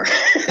Peace Corps.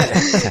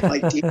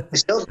 Like,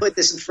 just don't put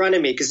this in front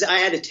of me, because I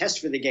had to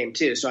test for the game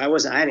too. So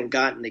I hadn't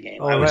gotten the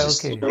game. I was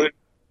testing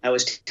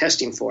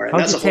for it. How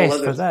do you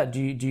test for that? Do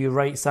you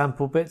write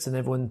sample bits and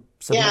everyone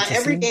submits? Yeah,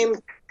 every game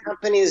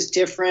company is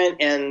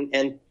different,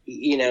 and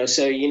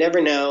so you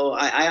never know.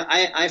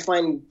 I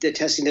find that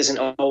testing doesn't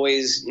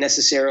always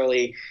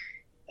necessarily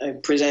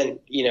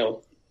present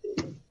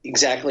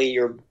exactly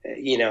your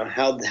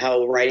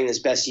how writing is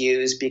best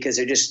used, because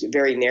they're just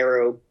very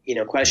narrow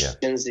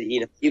questions that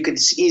you could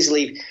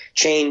easily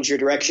change your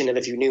direction of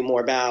if you knew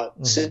more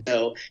about.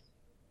 So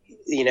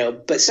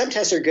but some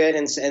tests are good,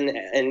 and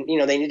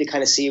they need to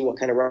kind of see what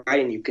kind of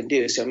writing you can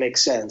do, so it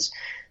makes sense.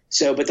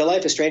 So, but the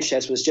Life is Strange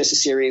test was just a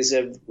series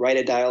of write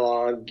a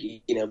dialogue,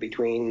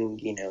 between,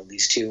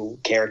 these two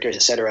characters,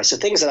 et cetera. So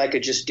things that I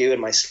could just do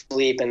in my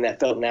sleep and that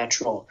felt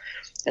natural,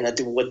 and that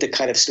what the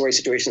kind of story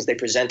situations they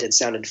presented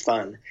sounded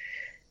fun.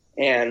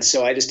 And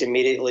so I just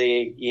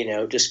immediately,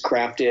 just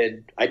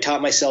crafted, I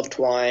taught myself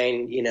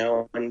Twine,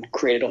 and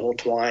created a whole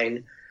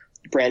Twine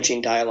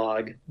branching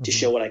dialogue to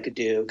show what I could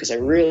do, because I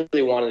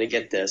really wanted to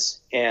get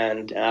this.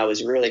 And I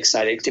was really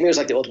excited. To me, it was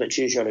like the ultimate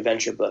choose your own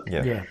adventure book.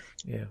 Yeah.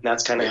 And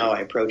that's kind of how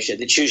I approached it.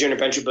 The Choose Your Own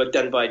Adventure book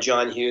done by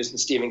John Hughes and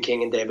Stephen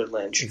King and David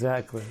Lynch.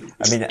 Exactly.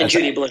 And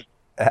Judy Blume.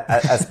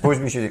 I suppose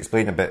we should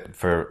explain a bit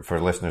for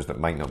listeners that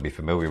might not be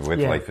familiar with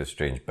Life is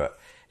Strange, but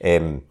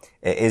it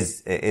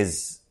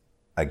is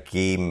a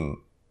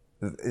game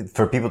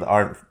for people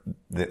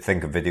that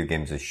think of video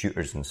games as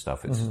shooters and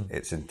stuff.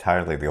 It's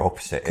entirely the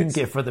opposite. Couldn't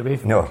get further away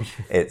from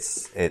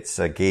it. It's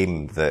a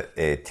game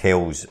that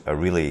tells a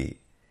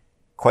really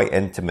quite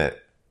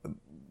intimate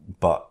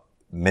but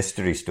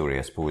mystery story,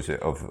 I suppose,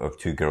 of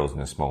two girls in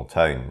a small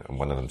town, and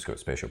one of them's got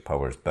special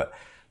powers, but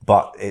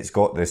it's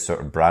got this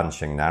sort of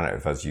branching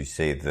narrative, as you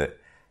say, that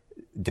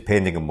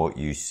depending on what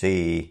you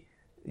say,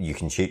 you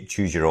can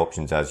choose your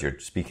options as you're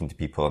speaking to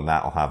people, and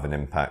that'll have an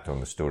impact on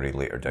the story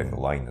later down the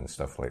line and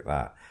stuff like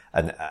that.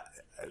 And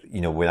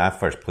when I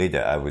first played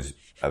it, I was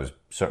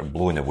sort of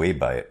blown away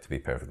by it, to be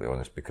perfectly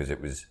honest, because it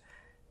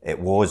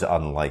was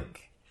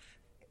unlike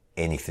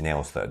anything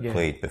else that I'd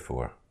played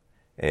before.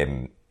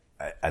 And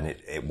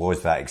it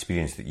was that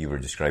experience that you were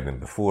describing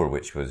before,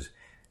 which was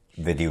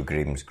video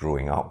games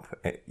growing up.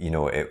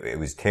 It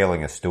was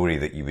telling a story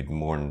that you would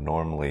more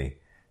normally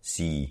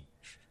see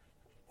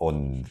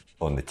on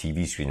the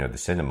TV screen or the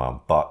cinema,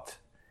 but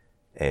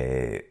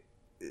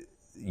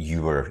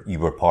you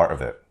were part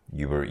of it.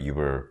 You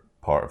were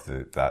part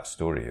of that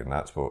story, and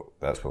that's what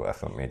I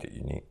thought made it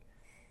unique.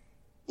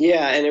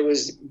 Yeah, and it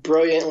was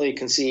brilliantly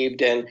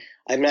conceived. And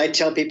I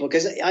tell people,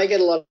 because I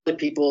get a lot of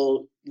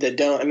people that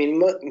don't.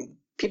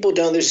 People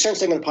don't. There's a certain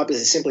segment of the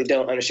populace that simply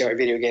don't understand what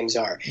video games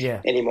are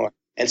anymore.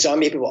 And so I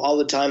meet people all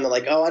the time. They're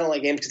like, "Oh, I don't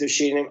like games because they're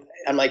shooting."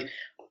 I'm like,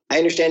 I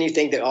understand you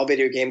think that all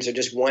video games are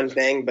just one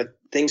thing, but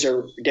things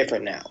are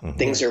different now.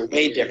 Things are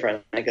way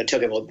different. I go tell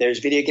people, there's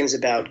video games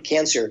about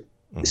cancer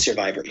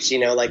survivors.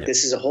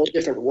 This is a whole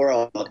different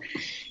world.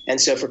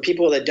 And so for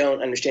people that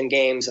don't understand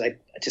games,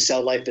 to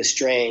sell Life is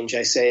Strange,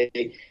 I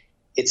say,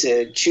 it's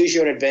a choose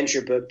your own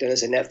adventure book done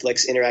as a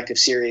Netflix interactive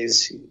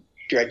series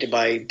directed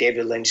by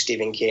David Lynch,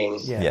 Stephen King,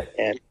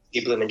 and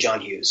Steve Bloom and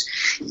John Hughes.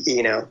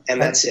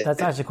 And that's it.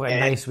 That's actually quite a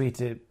nice way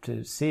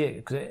to say it,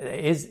 because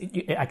it is.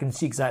 I can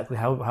see exactly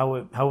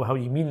how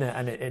you mean that,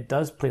 and it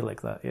does play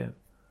like that. Yeah.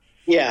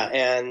 Yeah,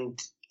 and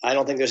I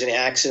don't think there's any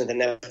accident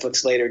that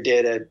Netflix later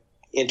did an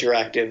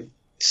interactive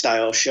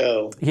style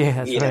show. Yeah,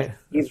 that's right.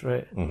 That's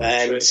right. Mm-hmm.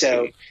 And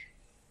so,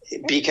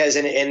 because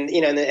and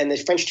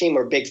the French team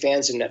were big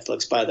fans of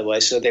Netflix, by the way,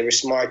 so they were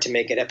smart to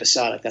make it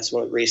episodic. That's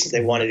one of the reasons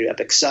they wanted to do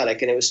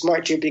episodic, and it was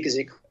smart too because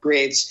it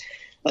creates,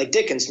 like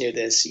Dickens knew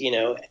this,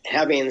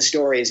 having the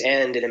stories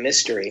end in a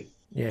mystery.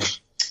 Yeah,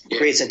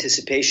 creates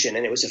anticipation,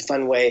 and it was a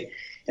fun way.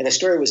 And the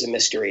story was a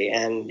mystery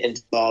and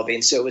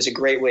involving, so it was a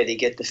great way to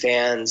get the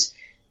fans,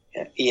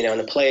 and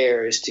the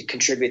players to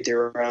contribute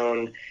their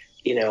own,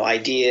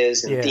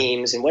 ideas and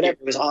themes and whatever.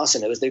 It was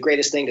awesome. It was the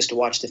greatest thing just to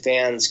watch the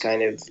fans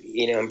kind of,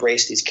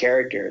 embrace these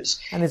characters.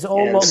 And is it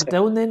all locked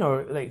down then,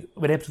 or like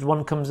when episode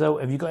 1 comes out,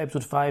 have you got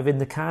episode 5 in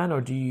the can,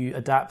 or do you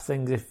adapt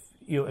things if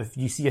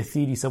you see a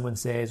theory someone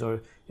says,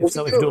 or if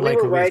you don't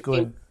like where it's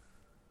going?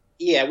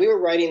 Yeah, we were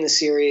writing the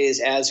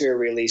series as we were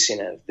releasing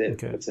it,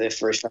 the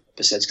first 5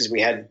 episodes, because we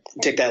had to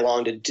take that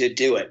long to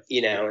do it,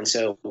 and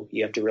so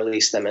you have to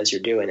release them as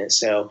you're doing it.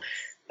 So,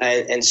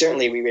 and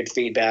certainly we read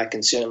feedback,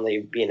 and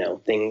certainly,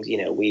 things,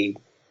 we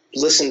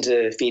listened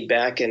to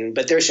feedback,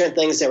 but there are certain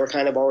things that were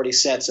kind of already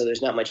set, so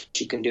there's not much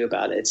you can do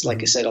about it. It's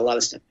like I said, a lot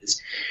of stuff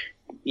is,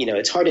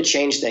 it's hard to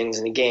change things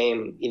in a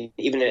game,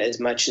 even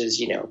as much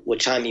as, what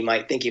time you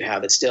might think you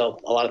have. It's still,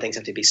 a lot of things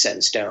have to be set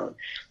in stone,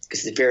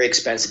 because it's very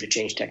expensive to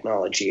change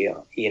technology,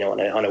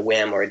 on a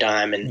whim or a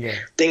dime. And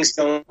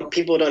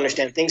people don't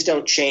understand, things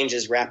don't change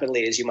as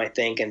rapidly as you might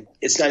think. And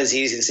it's not as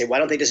easy to say, why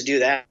don't they just do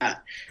that?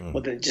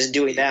 Well, then just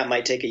doing that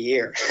might take a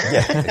year.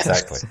 Yeah,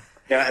 exactly.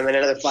 And then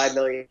another $5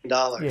 million.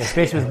 Yeah,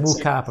 especially with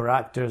mocap or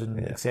actors and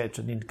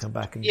etc. need to come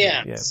back and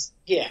Yeah.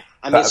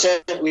 I mean, so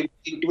we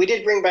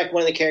did bring back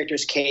one of the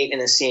characters, Kate, in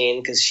a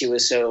scene because she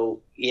was so,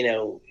 we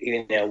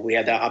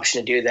had the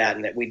option to do that,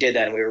 and that we did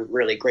that, and we were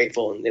really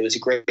grateful. And it was a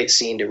great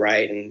scene to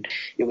write, and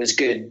it was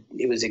good.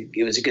 It was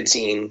a good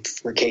scene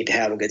for Kate to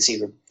have, a good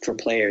scene for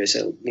players,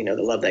 so, that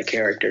love that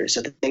character.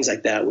 So things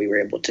like that we were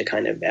able to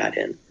kind of add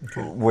in.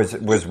 Was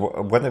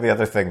one of the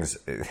other things?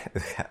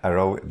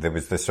 There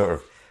was this sort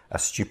of a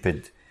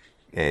stupid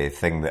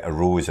thing that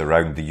arose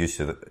around the use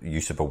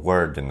of a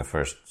word in the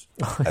first.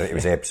 It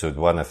was episode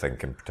 1, I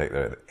think, in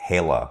particular,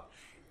 Hela.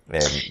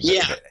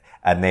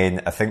 And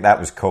then I think that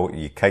was called.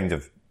 You kind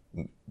of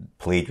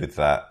played with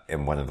that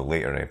in one of the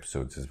later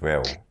episodes as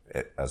well.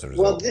 As a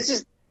result. Well,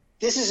 this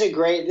is a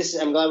great.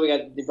 I'm glad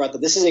you brought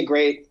that. This is a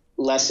great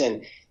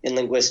lesson in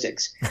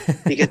linguistics,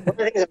 because one of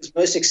the things I was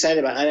most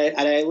excited about,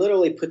 and I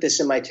literally put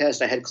this in my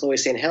test. I had Chloe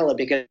saying Hela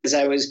because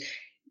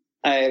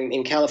I'm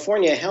in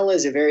California. Hela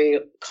is a very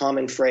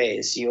common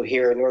phrase. You'll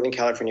hear in Northern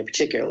California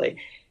particularly,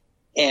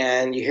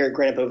 and you hear it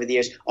growing up over the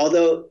years.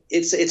 Although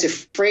it's a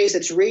phrase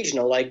that's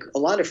regional, like a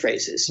lot of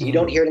phrases. You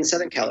don't hear it in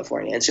Southern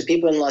California. And so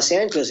people in Los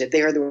Angeles, if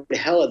they heard the word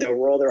Hela, they'll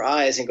roll their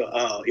eyes and go,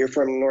 "Oh, you're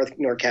from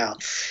NorCal."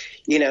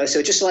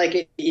 So just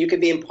like you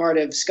could be in part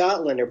of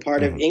Scotland or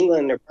part of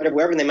England or part of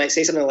wherever, and they might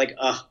say something like,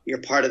 "Oh,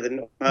 you're part of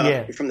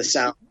you're from the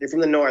South, you're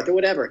from the North," or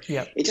whatever.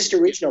 Yeah. It's just a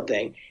regional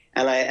thing.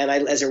 And I,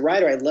 as a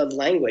writer, I love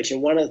language.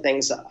 And one of the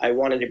things I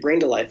wanted to bring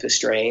to Life is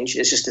Strange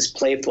is just this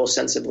playful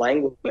sense of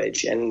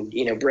language, and,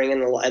 bring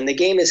in and the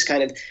game is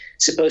kind of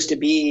supposed to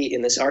be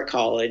in this art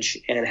college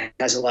and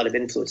has a lot of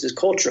influences,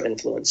 cultural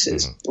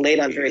influences, laid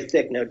on very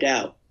thick, no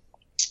doubt,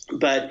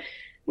 but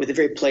with a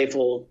very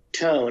playful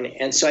tone.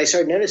 And so I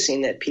started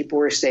noticing that people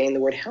were saying the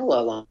word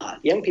Hela a lot.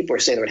 Young people were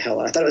saying the word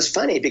Hela. I thought it was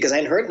funny because I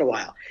hadn't heard it in a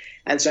while.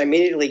 And so I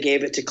immediately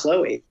gave it to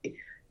Chloe.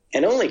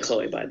 And only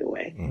Chloe, by the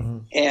way.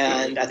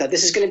 And I thought,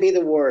 this is going to be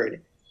the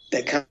word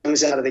that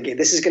comes out of the game.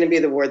 This is going to be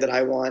the word that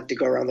I want to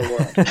go around the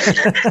world.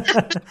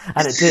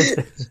 And it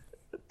did.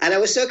 And I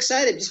was so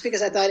excited just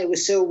because I thought it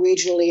was so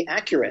regionally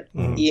accurate,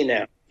 and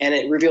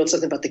it revealed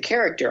something about the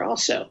character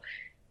also.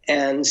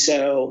 And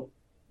so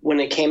when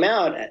it came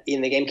out,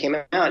 the game came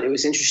out, it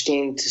was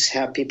interesting to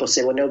have people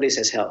say, well, nobody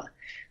says Hela.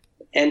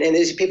 And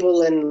there's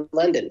people in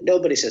London,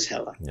 nobody says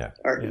Hela.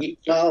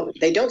 Well,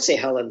 they don't say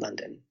Hela in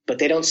London, but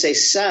they don't say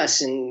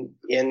sus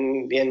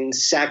in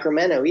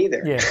Sacramento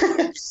either.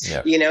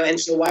 And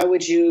so why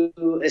would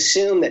you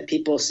assume that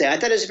people say? I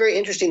thought it was very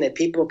interesting that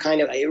people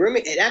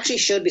it actually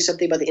showed me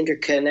something about the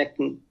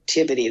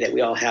interconnectivity that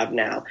we all have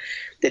now,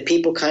 that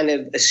people kind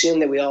of assume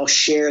that we all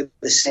share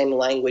the same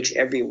language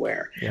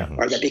everywhere,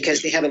 or that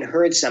because they haven't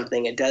heard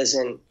something,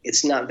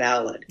 it's not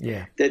valid.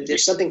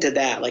 There's something to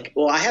that. Like,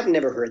 well, I have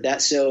never heard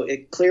that, so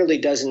it clearly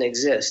doesn't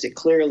exist. It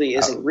clearly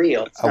isn't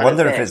real. I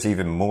wonder if it's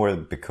even more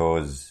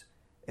because,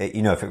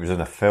 if it was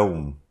in a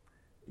film,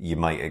 you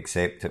might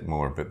accept it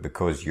more, but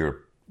because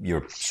you're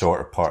you're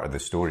sort of part of the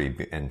story,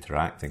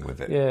 interacting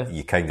with it,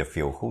 you kind of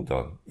feel, hold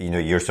on,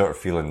 you're sort of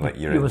feeling like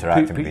you're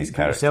interacting with these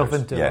characters,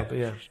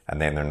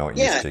 and then they're not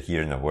used to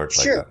hearing a word like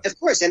that. Sure, of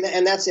course, and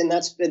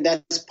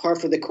that's par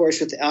for the course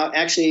with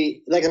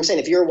actually, like I'm saying,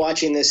 if you're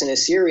watching this in a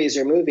series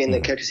or movie and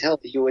the character's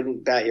healthy, you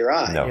wouldn't bat your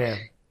eye. No. Yeah.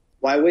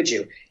 Why would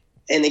you?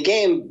 In the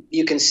game,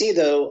 you can see,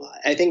 though,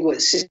 I think what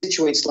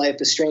situates Life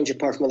is Strange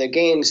apart from other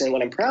games, and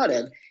what I'm proud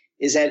of,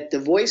 is that the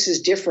voice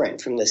is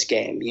different from this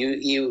game.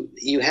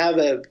 You have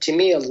to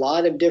me, a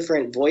lot of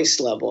different voice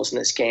levels in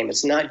this game.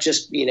 It's not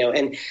just,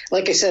 and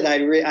like I said, I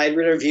read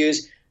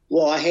reviews,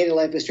 well, I hated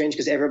Life is Strange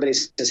because everybody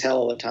says hell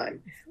all the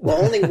time. Well,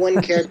 only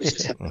one character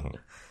says hell.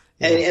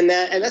 And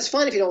that's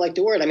fine if you don't like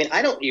the word. I mean,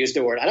 I don't use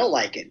the word. I don't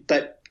like it.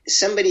 But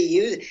somebody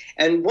used,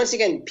 and once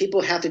again,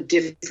 people have to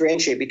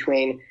differentiate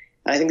between,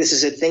 I think this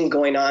is a thing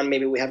going on,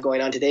 maybe we have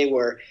going on today,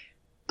 where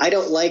I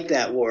don't like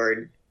that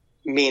word,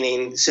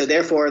 meaning, so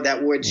therefore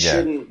that word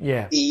shouldn't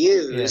be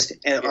used,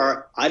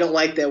 or I don't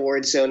like that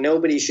word, so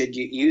nobody should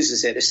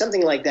uses it, or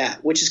something like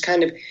that, which is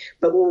kind of,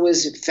 but what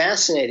was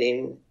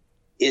fascinating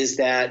is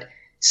that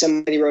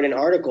somebody wrote an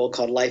article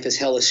called Life is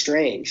Hell is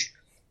Strange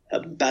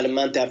about a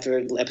month after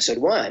episode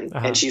 1,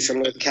 and she's from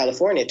Northern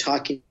California,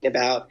 talking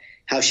about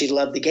how she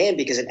loved the game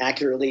because it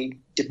accurately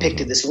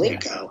depicted this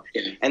lingo.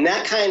 And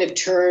that kind of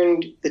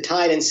turned the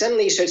tide, and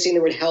suddenly you start seeing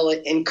the word hella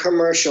in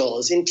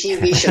commercials, in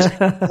TV shows,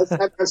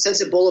 on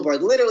Sunset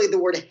Boulevard, literally the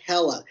word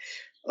hella.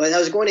 I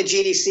was going to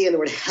GDC and the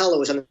word hella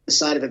was on the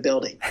side of a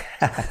building.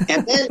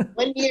 And then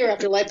 1 year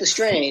after Life is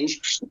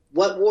Strange,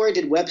 what word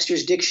did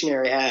Webster's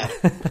Dictionary add?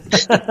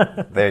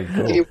 There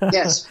you go.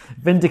 Yes.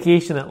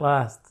 Vindication at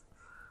last.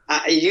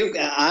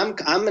 I'm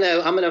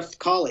gonna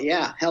call it,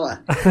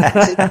 hella.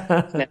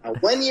 Now,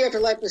 1 year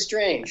after Life is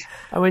Strange.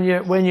 And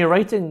when you're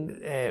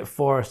writing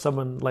for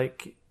someone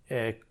like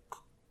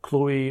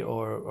Chloe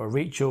or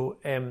Rachel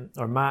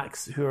or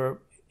Max, who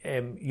are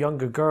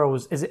younger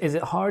girls, is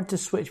it hard to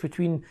switch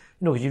between?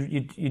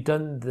 You've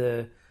done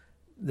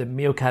the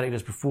male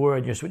characters before,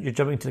 and you're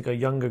jumping to like a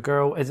younger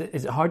girl. Is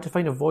it hard to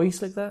find a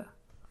voice like that?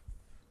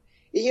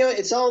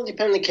 It's all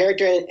depending on the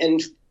character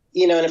and.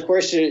 And of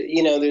course,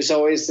 there's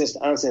always this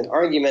constant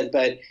argument,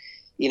 but,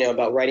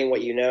 about writing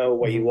what you know,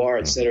 what you are,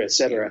 et cetera, et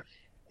cetera.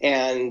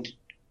 And,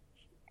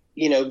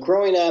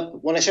 growing up,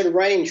 when I started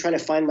writing, trying to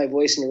find my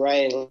voice in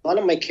writing, a lot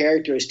of my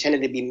characters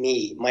tended to be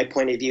me, my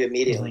point of view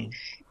immediately.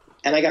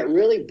 And I got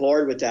really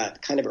bored with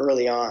that kind of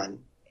early on.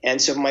 And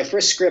so my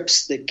first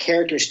scripts, the lead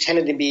characters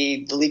tended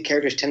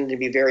to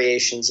be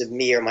variations of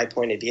me or my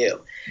point of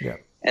view. Yeah.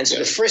 And so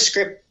the first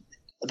script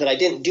that I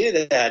didn't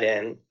do that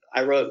in,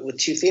 I wrote with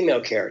 2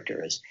 female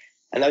characters.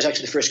 And that was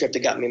actually the first script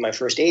that got me my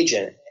first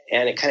agent.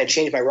 And it kind of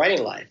changed my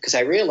writing life because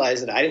I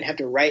realized that I didn't have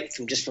to write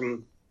from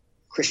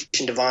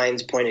Christian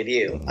Divine's point of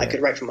view. I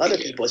could write from other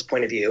people's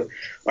point of view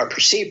or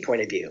perceived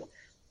point of view.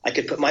 I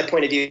could put my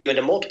point of view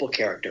into multiple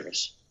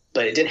characters,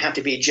 but it didn't have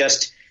to be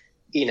just,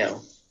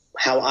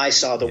 how I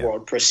saw the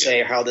world per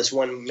se, or how this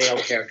one male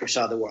character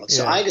saw the world.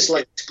 So I just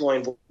like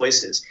exploring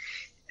voices.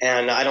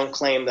 And I don't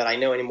claim that I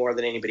know any more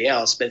than anybody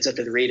else, but it's up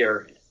to the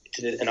reader,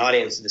 to an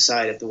audience, to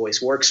decide if the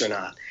voice works or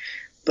not.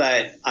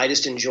 But I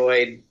just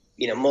enjoyed,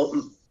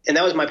 and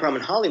that was my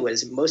problem in Hollywood,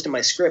 is most of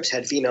my scripts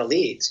had female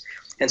leads.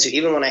 And so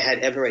even when I had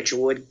Evan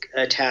Rachel Wood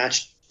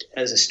attached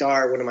as a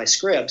star, one of my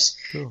scripts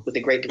with a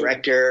great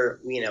director,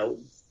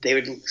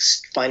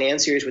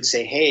 financiers would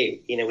say,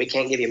 hey, we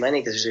can't give you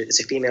money because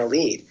it's a female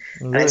lead.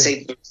 Really? And I'd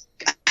say,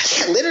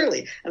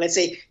 literally, and I'd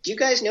say, do you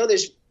guys know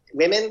there's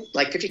women,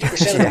 like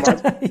 52%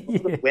 of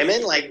them are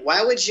women? Like,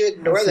 why would you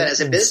ignore that as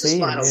a business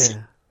model?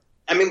 Yeah.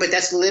 I mean, but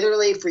that's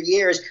literally for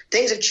years.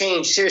 Things have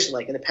changed, seriously.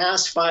 Like in the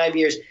past 5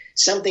 years,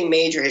 something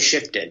major has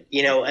shifted,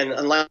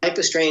 and Life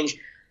is Strange,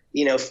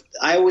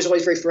 I was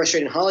always very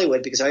frustrated in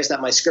Hollywood because I always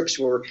thought my scripts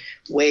were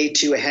way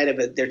too ahead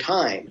of their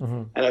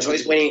time. And I was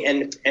always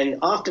waiting. And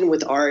often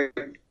with art,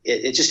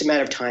 it's just a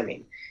matter of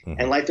timing.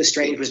 And Life is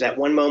Strange was that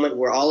one moment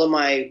where all of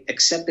my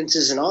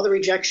acceptances and all the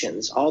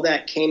rejections, all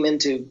that came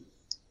into,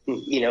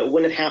 it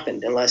wouldn't have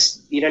happened unless,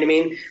 you know what I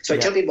mean? So I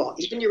tell people,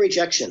 even your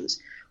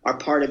rejections are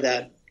part of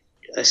that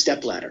a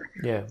step ladder.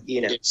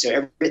 So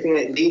everything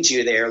that leads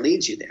you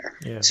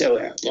there. So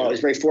I was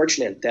very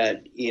fortunate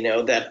that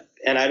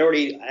and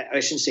I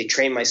shouldn't say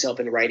train myself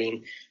in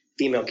writing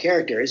female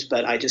characters,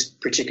 but I just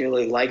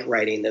particularly like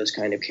writing those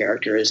kind of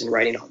characters and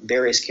writing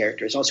various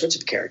characters, all sorts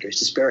of characters,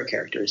 disparate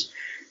characters.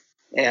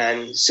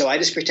 And so I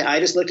just looked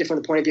at it from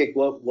the point of view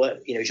of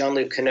what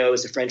Jean-Luc Queneau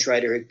is the French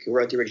writer who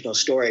wrote the original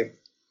story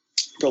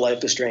for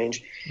Life is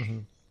Strange.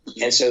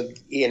 And so,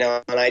 and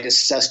I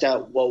just sussed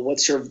out, well,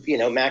 what's her,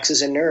 Max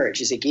is a nerd.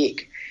 She's a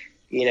geek,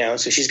 so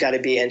she's got to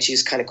be, and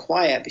she's kind of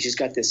quiet, but she's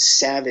got this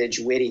savage,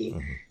 witty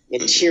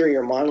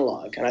interior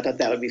monologue. And I thought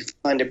that would be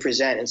fun to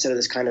present instead of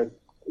this kind of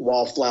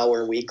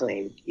wallflower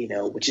weakling,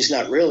 which is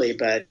not really,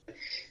 but,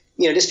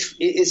 just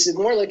it's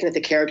more looking at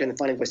the character and the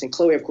funny voice. And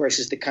Chloe, of course,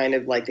 is the kind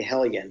of like the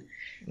hellion.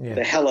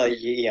 The hella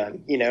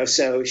young,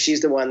 so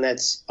she's the one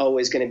that's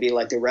always going to be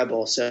like the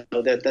rebel. So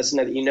that's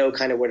another,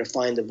 kind of where to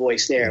find the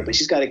voice there. But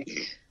she's got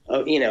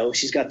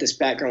she's got this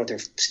background with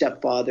her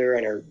stepfather,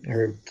 and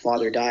her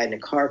father died in a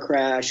car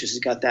crash. She's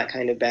got that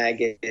kind of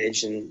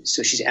baggage, and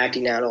so she's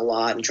acting out a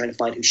lot and trying to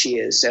find who she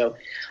is. So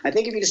I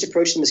think if you just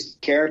approach them as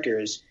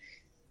characters,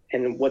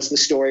 and what's the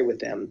story with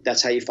them,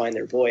 that's how you find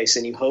their voice,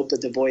 and you hope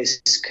that the voice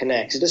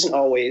connects. It doesn't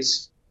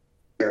always,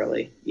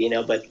 really,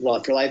 but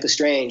for Life is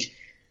Strange,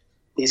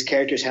 these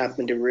characters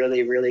happen to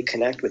really, really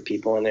connect with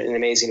people in an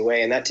amazing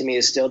way, and that to me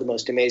is still the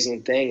most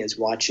amazing thing, is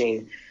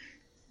watching.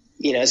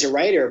 As a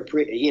writer,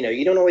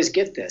 you don't always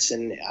get this,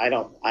 and I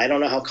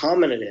don't know how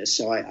common it is,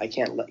 so I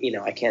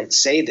can't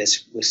say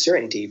this with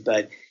certainty.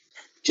 But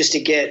just to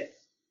get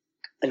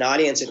an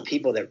audience of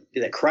people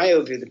that cry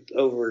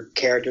over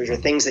characters or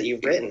things that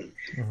you've written,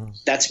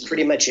 that's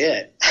pretty much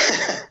it.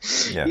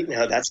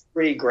 Yeah. That's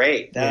pretty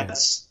great.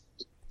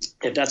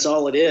 If that's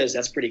all it is,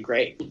 that's pretty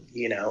great.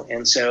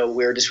 And so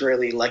we're just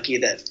really lucky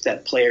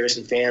that players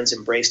and fans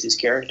embrace these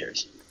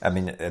characters. I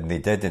mean, and they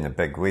did in a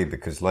big way,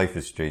 because Life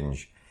is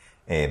Strange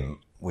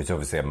was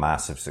obviously a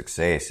massive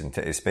success, and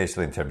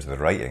especially in terms of the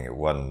writing. It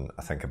won,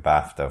 I think, a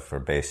BAFTA for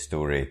Best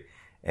Story,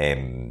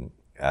 and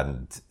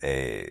won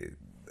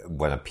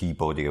a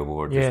Peabody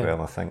Award as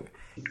well, I think.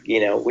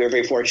 We're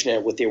very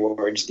fortunate with the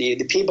awards.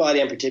 The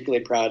Peabody I'm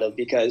particularly proud of,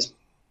 because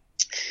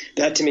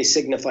that to me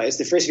signifies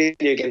the first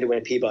video game to win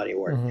a Peabody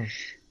Award. Mm-hmm.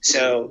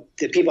 So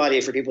the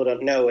Peabody, for people who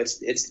don't know, it's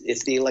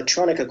the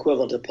electronic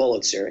equivalent to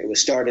Pulitzer. It was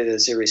started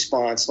as a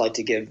response,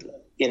 to give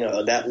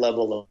that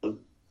level of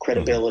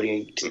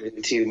credibility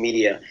to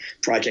media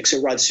projects.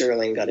 So Rod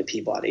Serling got a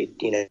Peabody.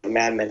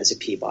 Mad Men is a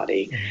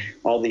Peabody.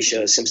 Mm-hmm. All these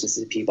shows, Simpsons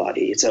is a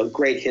Peabody. It's a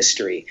great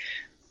history,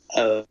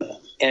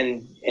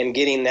 and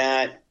getting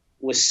that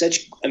was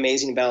such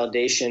amazing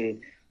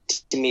validation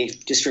to me,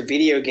 just for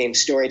video game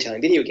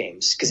storytelling, video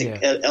games, because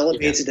it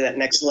elevates it to that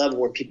next level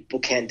where people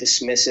can't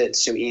dismiss it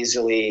so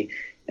easily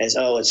as,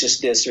 it's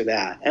just this or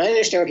that. And I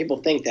understand why people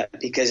think that,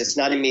 because it's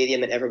not a medium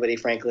that everybody,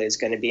 frankly, is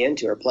going to be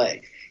into or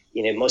play.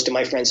 Most of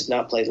my friends have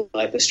not played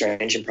Life is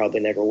Strange and probably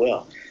never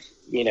will,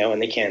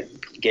 and they can't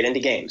get into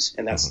games.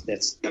 And that's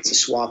a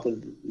swath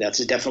of,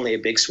 that's definitely a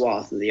big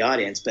swath of the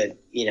audience. But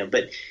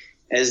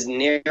as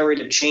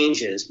narrative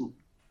changes,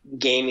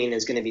 gaming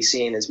is going to be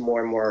seen as more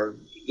and more,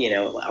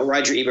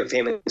 Roger Ebert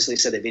famously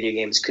said that video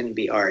games couldn't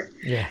be art.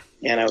 Yeah.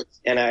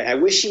 And I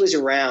wish he was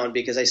around,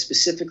 because I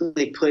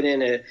specifically put in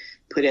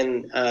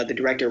the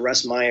director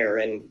Russ Meyer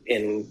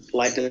in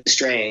Life is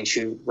Strange,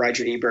 who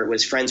Roger Ebert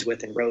was friends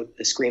with and wrote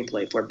a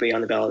screenplay for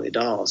Beyond the Valley of the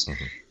Dolls.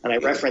 Mm-hmm. And I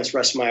referenced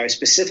Russ Meyer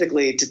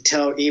specifically to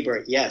tell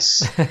Ebert,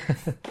 yes,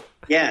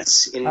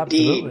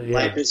 indeed,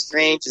 Life is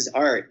Strange is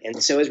art,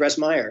 and so is Russ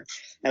Meyer.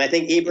 And I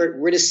think Ebert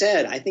would have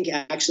said, I think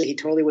actually he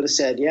totally would have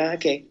said, yeah,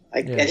 okay.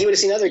 And he would have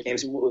seen other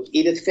games,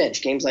 Edith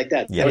Finch, games like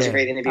that. That was a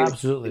great interview.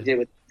 Absolutely. He did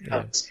with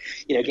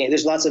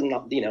there's lots of,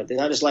 not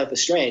just Life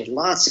is Strange,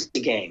 lots of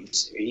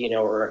games,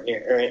 or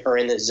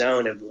in the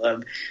zone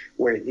of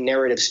where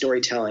narrative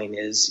storytelling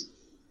is,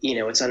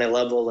 it's on a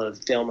level of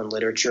film and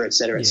literature, et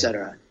cetera, et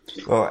cetera.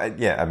 Well,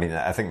 I mean,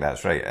 I think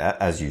that's right.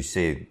 As you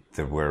say,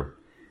 there were,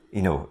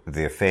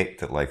 the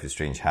effect that Life is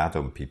Strange had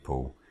on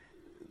people,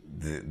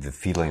 the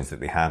feelings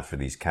that they had for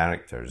these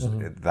characters,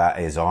 that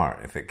is art.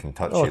 If it can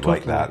touch you totally,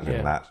 like that,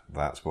 then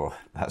that's what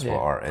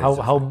art is.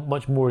 How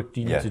much more do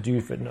you need to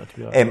do for it not to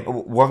be art?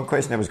 One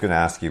question I was going to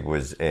ask you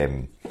was,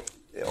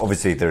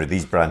 obviously there are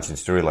these branching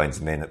storylines,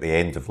 and then at the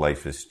end of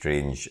Life is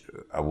Strange,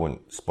 I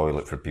won't spoil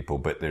it for people,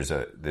 but there's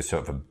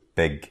sort of a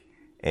big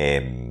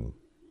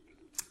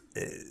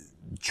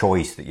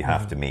choice that you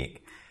have to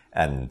make,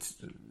 and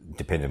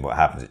depending on what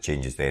happens, it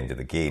changes the end of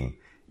the game.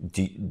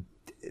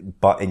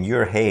 But in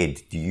your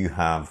head, do you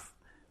have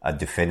a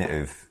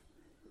definitive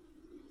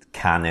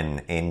canon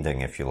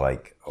ending, if you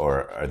like,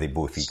 or are they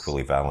both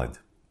equally valid?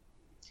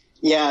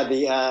 Yeah,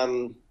 the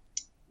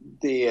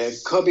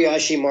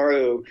Kobayashi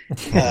Maru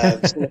scenario,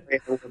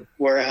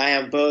 where I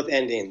have both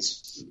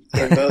endings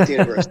in both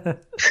universes.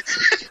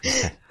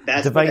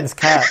 Divine's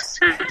cat.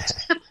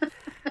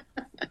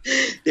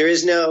 There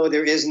is no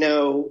lose.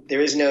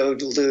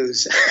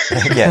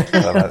 Yeah,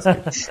 well,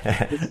 that's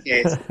good.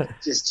 It's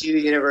just two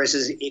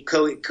universes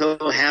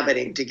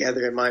cohabiting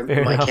together in my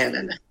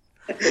canon.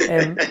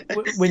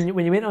 When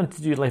you went on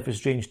to do Life is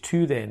Strange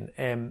 2,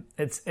 then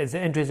it's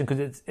interesting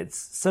because it's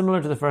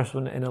similar to the first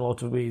one in a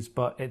lot of ways,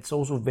 but it's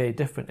also very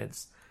different.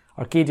 It's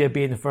Arcadia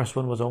Bay in the first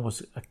one was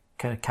almost a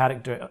kind of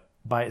character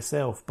by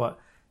itself, but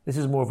this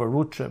is more of a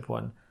road trip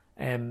one,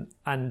 and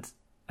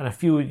I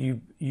feel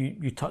you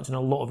touch on a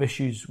lot of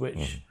issues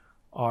which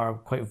are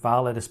quite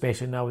valid,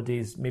 especially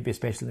nowadays, maybe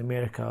especially in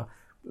America,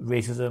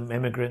 racism,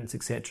 immigrants,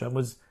 etc.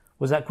 Was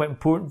that quite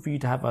important for you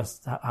to have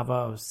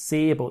a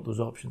say about those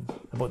options,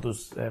 about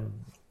those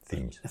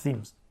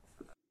themes?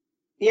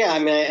 Yeah, I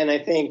mean, and I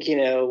think,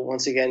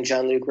 once again,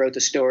 Jean-Luc wrote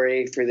the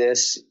story for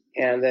this,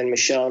 and then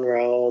Michelle and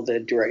Raul, the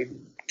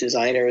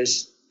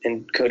designers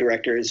and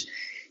co-directors,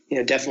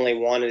 definitely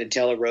wanted to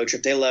tell a road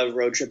trip. They love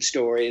road trip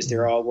stories.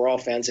 We're all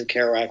fans of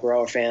Kerouac. We're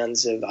all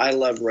fans of, I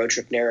love road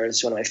trip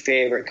narratives. One of my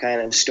favorite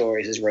kind of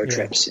stories is road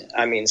trips.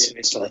 I mean,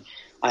 seriously,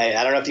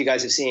 I don't know if you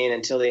guys have seen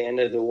Until the End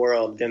of the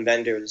World, Wim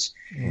Wenders.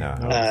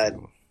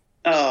 No.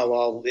 Oh,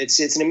 well, it's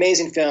an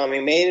amazing film. He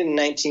made it in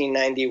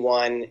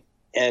 1991,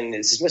 and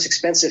it's his most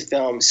expensive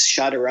film,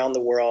 shot around the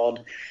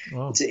world.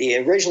 Wow. It's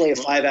originally a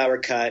 5-hour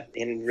cut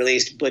and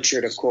released,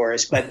 butchered, of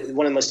course, but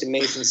one of the most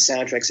amazing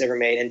soundtracks ever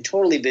made, and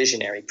totally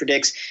visionary.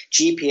 Predicts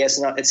GPS,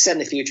 and it's set in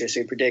the future, so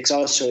he predicts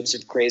all sorts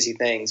of crazy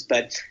things.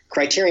 But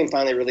Criterion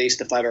finally released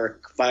the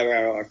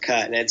 5-hour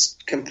cut, and it's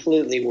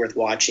completely worth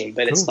watching.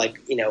 But It's like,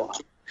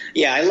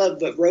 yeah, I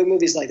love road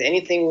movies like that.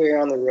 Anything where you're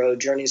on the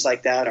road, journeys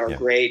like that are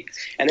great.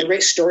 And they're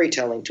great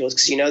storytelling tools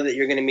because you know that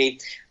you're going to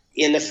meet.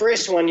 In the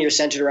first one, you're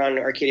centered around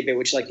Arcadia Bay,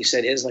 which, like you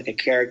said, is like a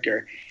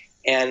character.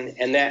 And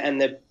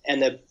the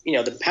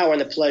power and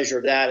the pleasure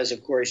of that is,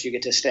 of course, you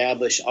get to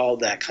establish all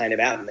that kind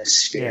of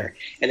atmosphere.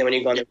 Yeah. And then when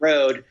you go on the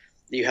road,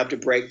 you have to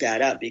break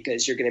that up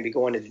because you're going to be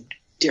going to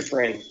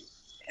different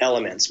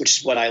elements, which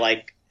is what I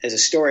like as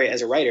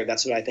a writer.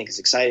 That's what I think is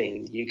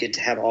exciting. You get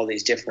to have all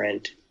these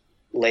different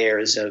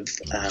layers of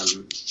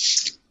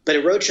but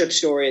a road trip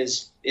story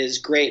is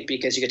great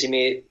because you get to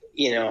meet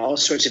all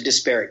sorts of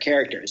disparate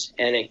characters,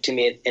 and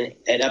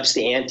it ups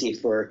the ante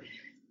for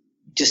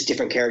just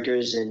different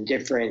characters and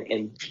different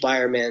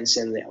environments.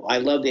 And I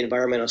love the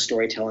environmental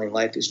storytelling.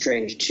 Life is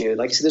Strange too.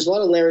 Like I said, there's a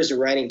lot of layers of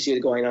writing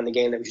too going on in the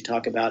game that we should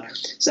talk about.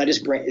 So I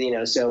just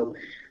so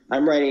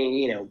I'm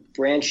writing,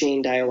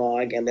 branching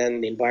dialogue, and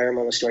then the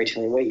environmental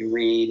storytelling, what you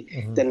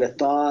read, then the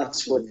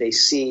thoughts, what they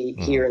see,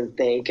 hear, and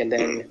think, and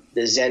then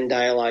the Zen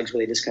dialogues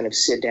where they just kind of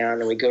sit down,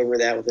 and we go over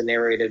that with the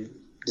narrative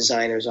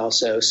designers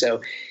also.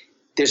 So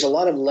there's a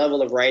lot of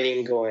level of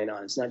writing going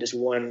on. It's not just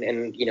one,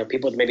 and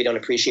people maybe don't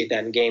appreciate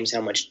that in games,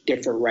 how much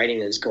different writing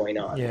is going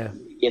on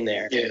in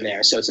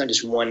there. So it's not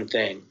just one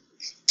thing.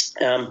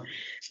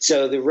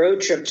 So the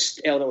road trips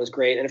element was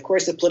great. And, of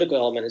course, the political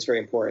element is very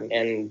important.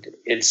 And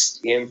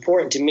it's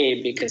important to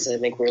me because I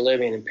think we're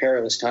living in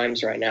perilous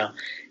times right now.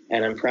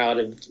 And I'm proud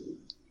of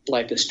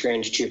Life is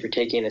Strange 2 for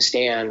taking a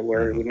stand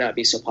where it would not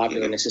be so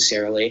popular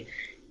necessarily.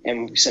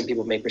 And some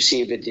people may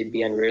perceive it to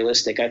be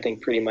unrealistic. I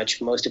think pretty much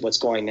most of what's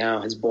going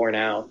now has borne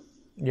out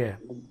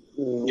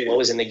what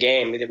was in the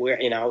game. We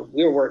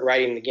were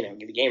writing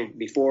the game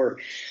before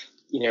 –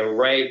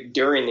 right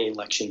during the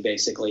election,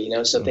 basically,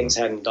 so things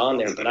hadn't gone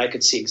there, but I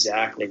could see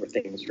exactly where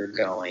things were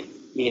going,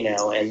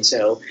 and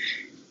so,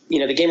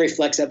 the game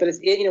reflects that, but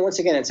once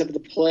again, it's up to the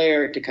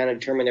player to kind of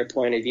determine their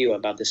point of view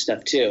about this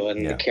stuff too,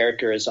 and the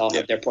characters all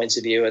have their points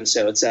of view, and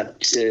so it's up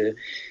to,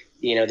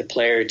 the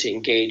player to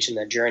engage in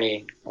that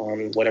journey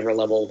on whatever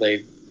level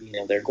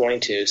they're going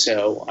to.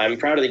 So I'm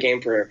proud of the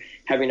game for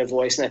having a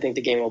voice, and I think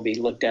the game will be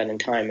looked at in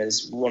time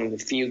as one of the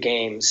few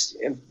games,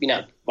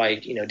 not by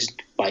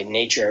just by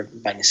nature,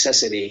 by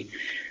necessity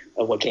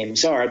of what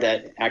games are,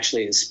 that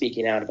actually is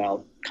speaking out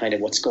about kind of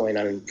what's going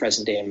on in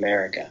present day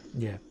America.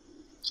 Yeah.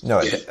 No,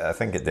 I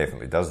think it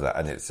definitely does that,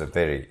 and it's a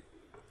very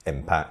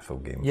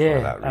impactful game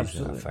for that reason.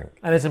 Absolutely. I think,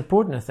 and it's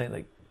important, I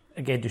think,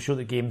 again, to show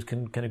that games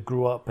can kind of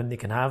grow up and they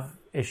can have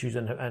issues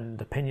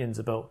and opinions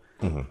about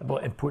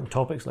important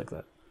topics like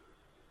that.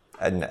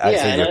 And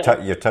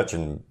actually, you're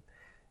touching,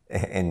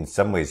 in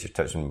some ways, you're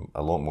touching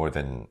a lot more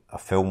than a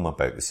film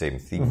about the same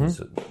themes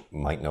that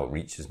might not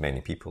reach as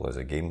many people as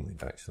a game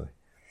would, actually.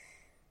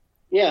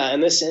 Yeah,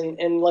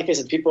 and like I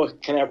said, people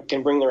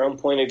can bring their own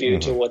point of view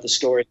to what the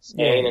story is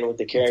saying and what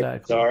the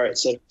characters are, et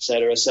cetera, et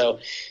cetera. So,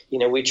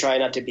 we try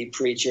not to be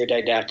preachy or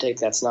didactic.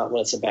 That's not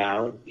what it's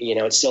about.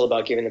 It's still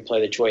about giving the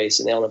player the choice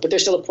and the element. But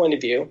there's still a point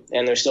of view,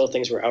 and there's still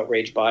things we're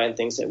outraged by and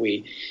things that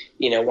we,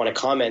 want to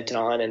comment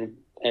on.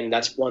 And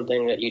that's one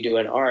thing that you do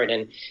in art.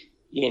 And,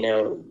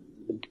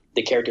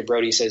 the character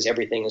Brody says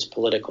everything is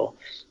political,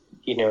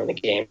 in the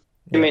game.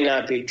 It may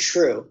not be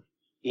true,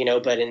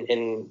 but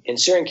in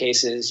certain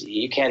cases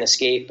you can't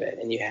escape it,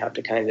 and you have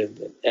to kind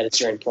of, at a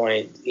certain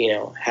point,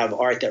 have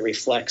art that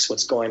reflects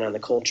what's going on in the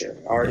culture.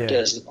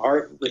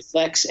 Art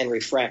reflects and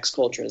refracts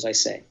culture, as I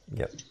say.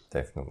 Yep,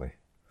 definitely.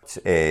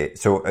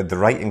 So the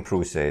writing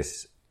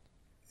process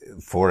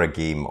for a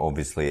game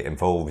obviously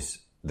involves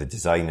the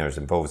designers,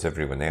 involves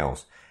everyone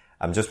else.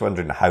 I'm just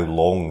wondering how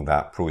long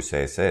that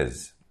process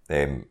is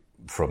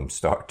from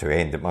start to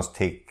end. It must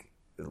take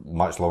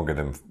much longer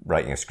than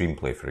writing a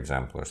screenplay, for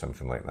example, or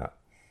something like that.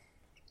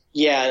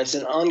 Yeah, it's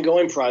an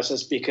ongoing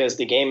process because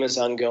the game is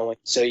ongoing.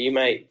 So you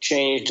might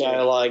change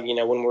dialogue,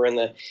 when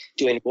we're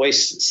doing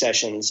voice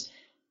sessions.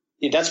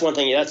 That's one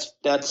thing.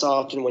 That's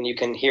often when you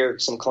can hear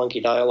some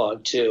clunky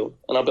dialogue too.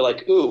 And I'll be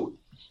like, ooh,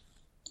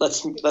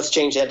 let's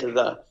change that to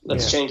the.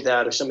 Let's change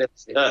that, or somebody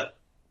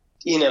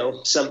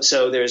will say,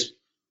 so there's.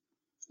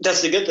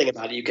 That's the good thing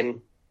about it. You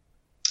can,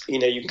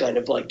 you kind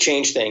of like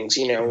change things,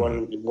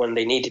 when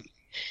they need to be.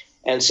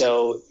 And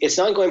so it's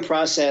an ongoing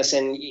process,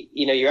 and,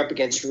 you're up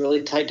against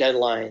really tight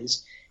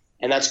deadlines,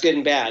 and that's good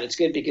and bad. It's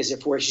good because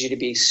it forces you to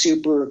be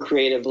super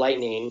creative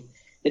lightning.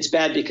 It's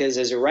bad because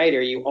as a writer,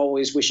 you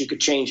always wish you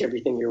could change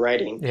everything you're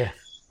writing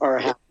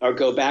or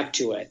go back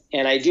to it.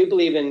 And I do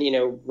believe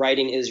in,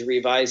 writing is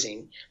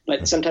revising,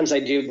 but sometimes I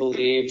do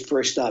believe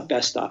first thought,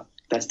 best thought.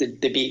 That's the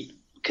beat.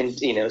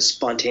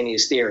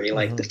 Spontaneous theory.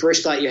 Like the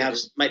first thought you have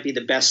might be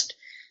the best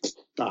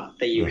thought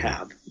that you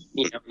have.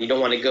 You know, you don't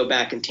want to go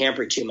back and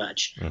tamper too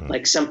much.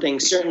 Like something,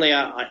 certainly,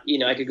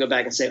 I could go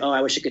back and say, oh,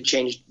 I wish I could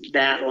change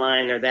that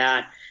line or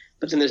that.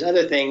 But then there's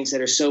other things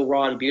that are so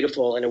raw and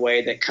beautiful in a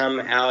way that come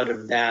out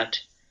of that,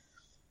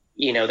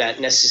 you know,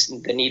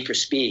 the need for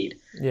speed,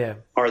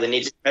 or the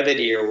need for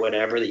brevity or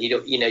whatever, that you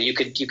don't, you know, you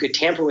could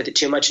tamper with it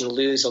too much and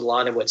lose a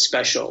lot of what's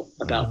special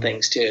about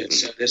things too.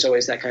 So there's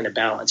always that kind of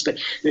balance. But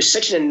there's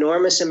such an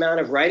enormous amount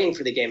of writing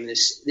for the game.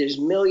 There's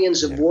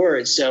millions of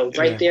words. So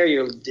right there,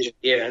 you're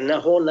on a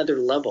whole nother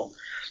level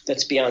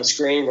that's beyond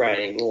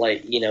screenwriting.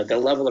 Like, you know, the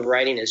level of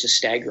writing is just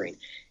staggering,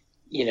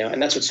 you know,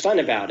 and that's what's fun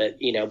about it,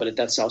 you know, but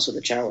that's also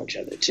the challenge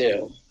of it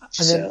too.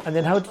 And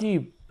then how do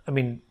you, I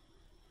mean,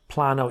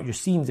 plan out your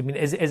scenes? I mean,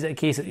 is it a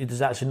case that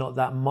there's actually not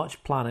that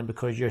much planning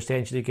because you're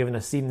essentially given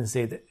a scene and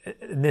say that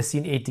in this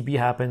scene A to B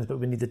happens, but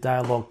we need the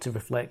dialogue to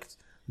reflect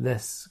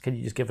this? Can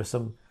you just give us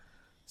some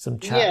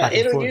chat? Yeah,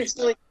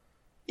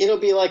 it'll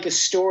be like a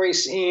story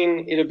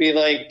scene. It'll be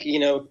like, you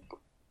know,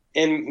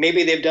 and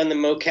maybe they've done the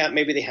mocap,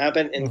 maybe they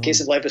haven't. In the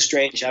case of Life is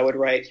Strange, I would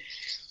write,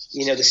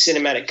 you know, the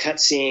cinematic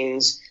cut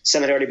scenes.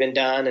 Some had already been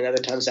done, and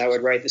other times I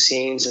would write the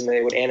scenes, and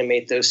they would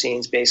animate those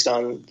scenes based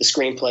on the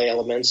screenplay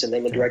elements, and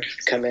then the director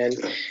would come in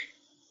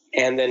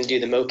and then do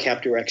the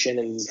mocap direction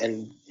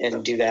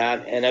and do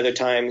that. And other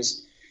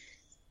times,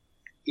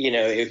 you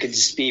know, it could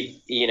just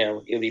be, you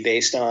know, it would be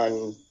based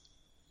on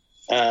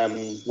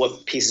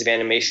what pieces of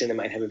animation they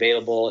might have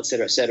available, et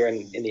cetera,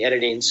 in the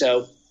editing.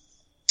 So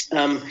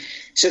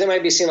there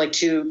might be a scene like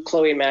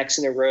Chloe and Max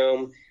in a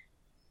room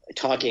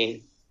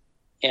talking,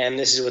 and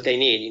this is what they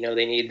need. You know,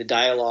 they need the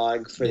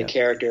dialogue for the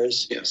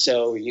characters. Yeah.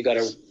 So you got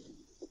to,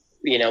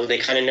 you know, they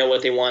kind of know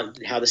what they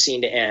want, how the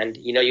scene to end.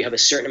 You know, you have a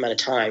certain amount of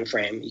time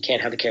frame. You can't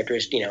have the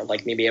characters, you know,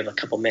 like maybe have a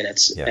couple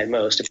minutes at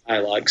most of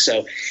dialogue.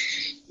 So,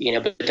 you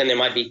know, but then there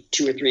might be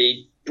 2 or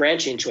 3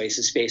 branching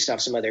choices based off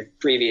some other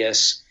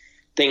previous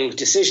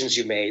decisions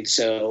you made.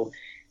 So,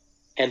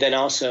 and then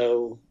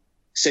also,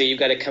 so you've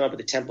got to come up with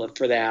a template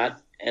for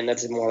that. And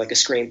that's more like a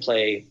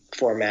screenplay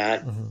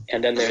format.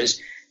 And then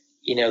there's,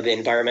 you know, the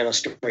environmental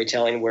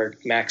storytelling where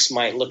Max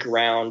might look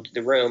around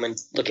the room and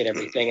look at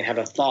everything and have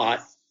a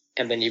thought.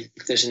 And then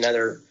there's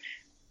another,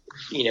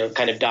 you know,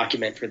 kind of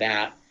document for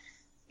that.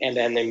 And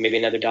then there maybe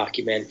another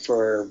document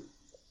for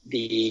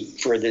the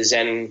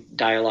Zen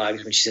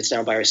dialogues when she sits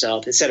down by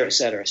herself, et cetera, et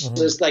cetera. So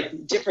there's like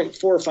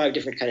 4 or 5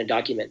 different kind of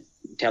document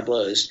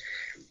tableaus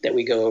that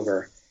we go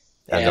over.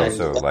 And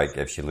also, like,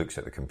 if she looks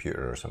at the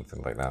computer or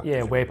something like that.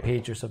 Yeah, web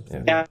page or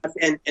something. Yeah,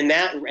 and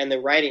the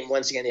writing,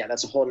 once again,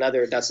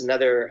 that's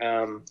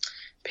another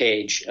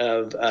page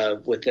of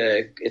with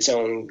its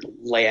own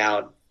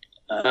layout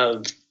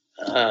of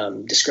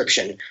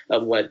description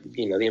of what,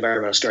 you know, the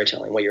environmental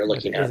storytelling, what you're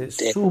looking at.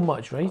 It's so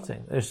much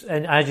writing.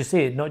 And as you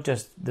say, not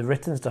just the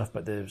written stuff,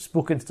 but the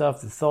spoken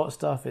stuff, the thought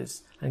stuff.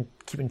 And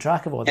keeping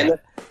track of all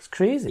that. It's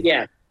crazy.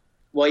 Yeah.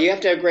 Well, you have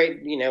to have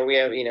great, you know, we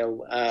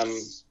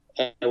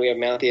have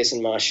Matthias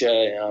and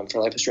Masha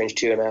for Life is Strange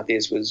 2, and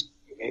Matthias was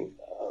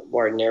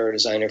our narrative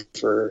designer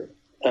for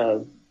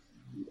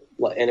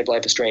End of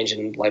Life is Strange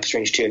and Life is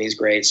Strange 2, and he's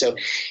great. So,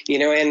 you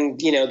know,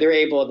 and, you know, they're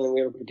able, and then we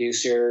have a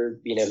producer,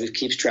 you know, who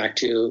keeps track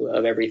too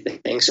of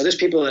everything. So there's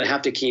people that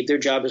have to keep, their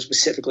job is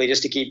specifically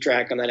just to keep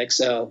track on that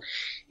Excel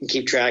and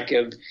keep track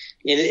of, and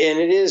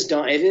it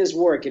is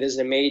work. It is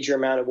a major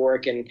amount of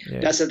work, and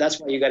that's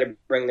why you got to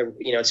bring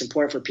you know, it's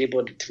important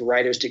for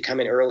writers to come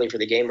in early for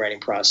the game writing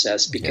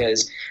process,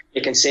 because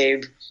it can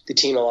save the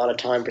team a lot of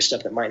time for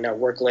stuff that might not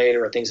work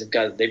later or things they've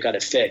got to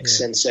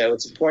fix. And so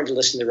it's important to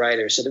listen to the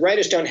writers. So the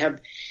writers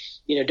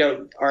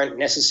aren't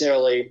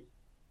necessarily.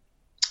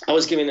 I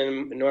was given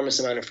an enormous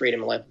amount of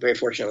freedom in life. Very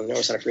fortunate, an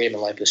enormous amount of freedom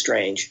in Life is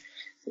Strange,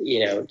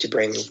 you know, to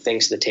bring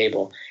things to the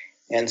table.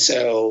 And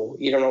so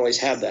you don't always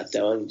have that,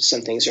 though. And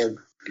some things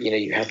are, you know,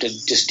 you have to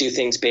just do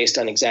things based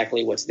on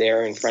exactly what's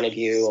there in front of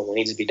you and what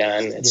needs to be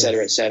done, et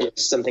cetera, et cetera.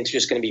 Some things are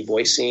just going to be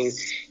voicing.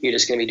 You're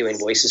just going to be doing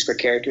voices for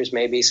characters,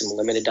 maybe some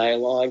limited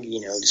dialogue,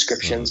 you know,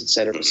 descriptions, et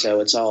cetera. So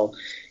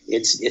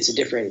it's a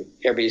different.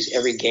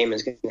 Every game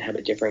is going to have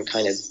a different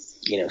kind of,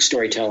 you know,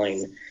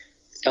 storytelling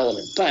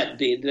element. But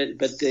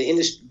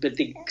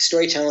the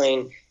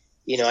storytelling,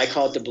 you know, I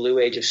call it the blue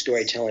age of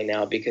storytelling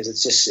now, because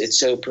it's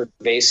so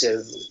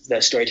pervasive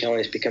that storytelling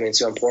is becoming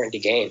so important to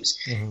games.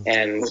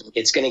 And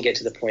it's going to get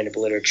to the point of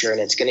literature, and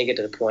it's going to get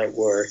to the point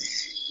where,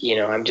 you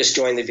know, I'm just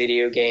joining the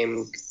video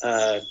game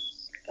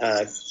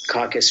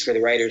caucus for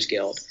the Writers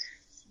Guild,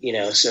 you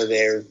know, so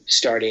they're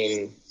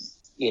starting,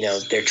 you know,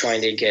 they're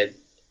trying to get,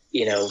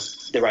 you know,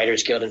 the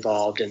Writers Guild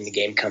involved in the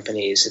game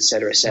companies, et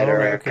cetera, et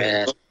cetera.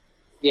 And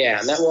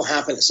and that will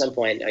happen at some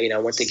point, you know,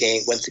 once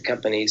the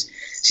companies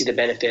see the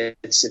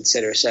benefits, et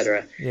cetera, et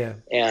cetera. Yeah.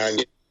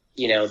 And,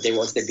 you know,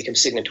 once they become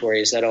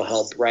signatories, that'll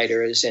help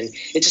writers. And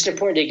it's just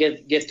important to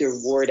get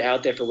the word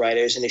out there for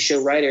writers, and to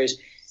show writers,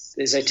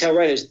 as I tell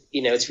writers,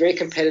 you know, it's a very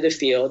competitive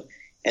field.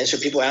 And so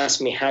people ask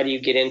me, how do you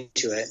get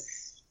into it?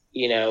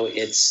 You know,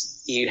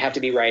 you have to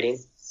be writing,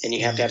 and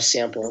you have to have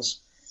samples.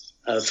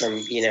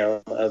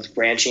 of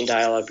branching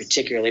dialogue,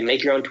 particularly.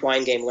 Make your own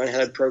Twine game. Learn how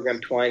to program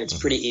Twine. It's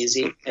pretty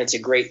easy, and it's a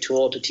great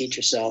tool to teach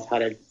yourself how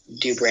to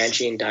do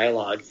branching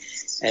dialogue,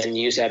 and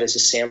use that as a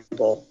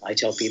sample. I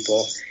tell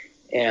people,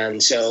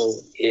 and so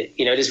it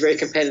is a very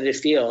competitive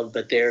field,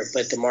 but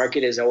the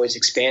market is always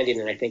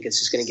expanding, and I think it's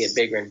just going to get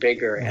bigger and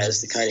bigger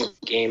as the kind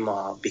of game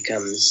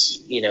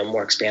becomes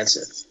more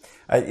expansive.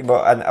 And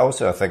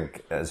also I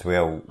think as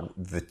well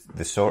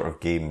the sort of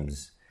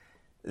games.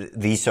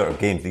 These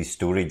these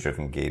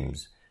story-driven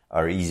games,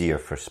 are easier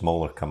for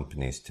smaller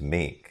companies to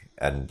make,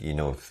 and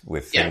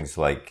with things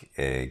like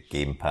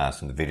Game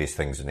Pass and the various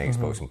things on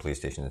Xbox and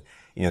PlayStation,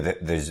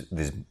 there's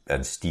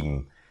and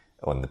Steam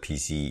on the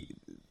PC.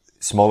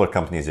 Smaller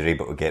companies are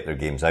able to get their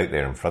games out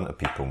there in front of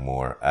people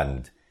more,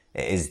 and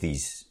it is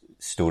these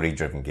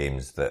story-driven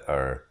games that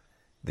are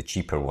the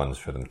cheaper ones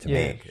for them to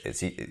make.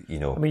 It's I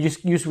mean, you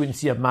usually wouldn't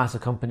see a massive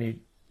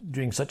company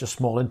doing such a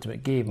small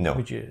intimate game,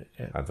 would you?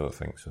 Yeah. I don't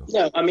think so.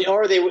 No, I mean,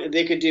 or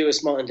they could do a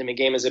small intimate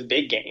game as a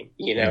big game.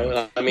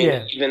 I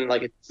mean, even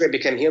like Detroit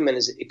Become Human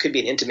it could be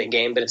an intimate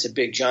game, but it's a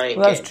big giant.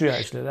 Well, that's game. true.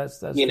 Actually, that's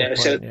so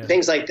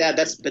things like that.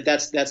 That's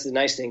the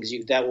nice thing,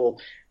 because that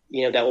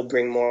will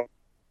bring more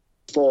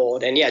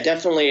fold. And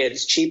definitely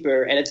it's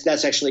cheaper, and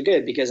that's actually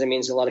good, because it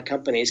means a lot of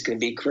companies can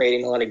be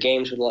creating a lot of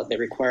games that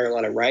require a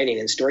lot of writing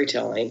and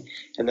storytelling,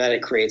 and that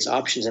it creates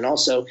options. And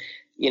also,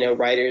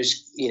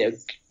 writers,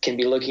 can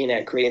be looking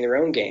at creating their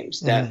own games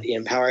that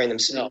empowering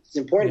themselves. It's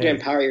important to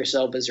empower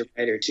yourself as a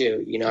writer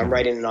too. I'm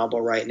writing a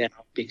novel right now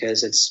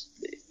because it's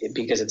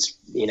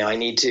I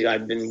need to.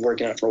 I've been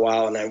working on it for a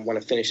while, and I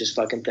want to finish this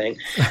fucking thing.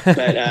 But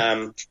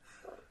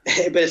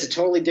but it's a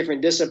totally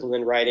different discipline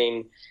than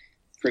writing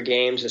for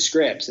games or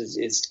scripts.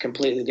 It's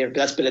completely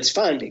different. But it's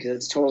fun because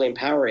it's totally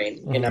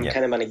empowering, and I'm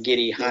kind of on a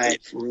giddy high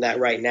from that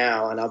right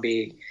now. And I'll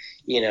be,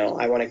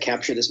 I want to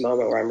capture this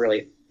moment where I'm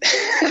really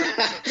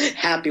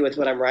happy with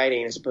what I'm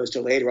writing, as opposed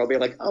to later I'll be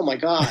like, oh my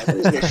god, what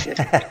is this shit?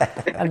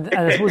 and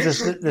I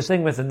suppose the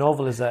thing with the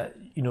novel is that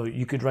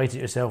you could write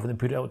it yourself and then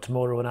put it out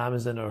tomorrow on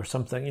Amazon or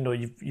something.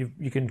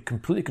 You can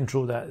completely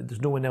control that.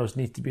 There's no one else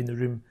needs to be in the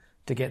room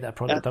to get that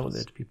product out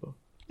there to people.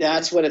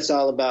 That's what it's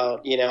all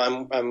about.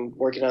 I'm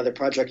working on another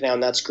project now,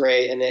 and that's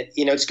great. And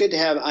it's good to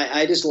have.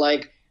 I just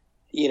like.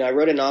 I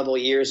wrote a novel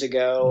years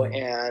ago,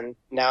 and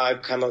now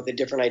I've come up with a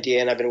different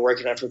idea, and I've been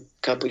working on it for a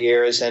couple of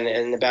years, and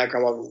in the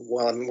background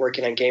while I'm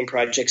working on game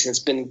projects, and it's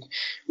been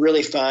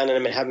really fun.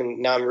 And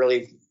I'm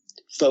really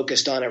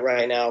focused on it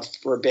right now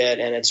for a bit,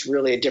 and it's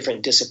really a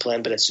different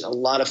discipline, but it's a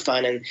lot of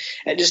fun, and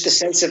just the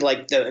sense of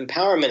like the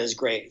empowerment is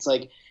great. It's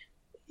like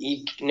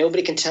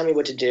nobody can tell me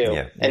what to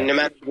do, and no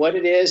matter what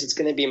it is, it's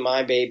going to be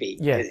my baby.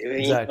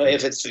 Exactly.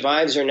 If it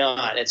survives or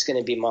not, it's going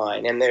to be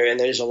mine. And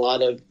there's a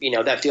lot of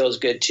that feels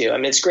good too. I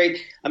mean, it's great.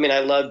 I mean,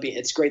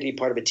 it's great to be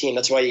part of a team.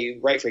 That's why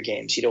you write for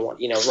games. You don't want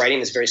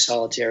writing is a very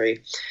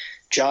solitary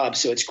job,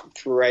 so it's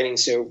for writing.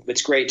 So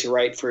it's great to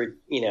write for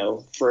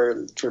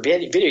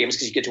video games,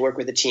 because you get to work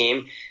with a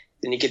team.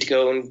 Then you get to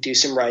go and do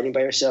some writing by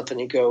yourself, and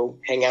you go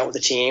hang out with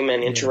the team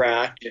and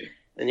interact.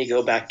 Then you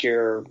go back to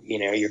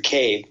your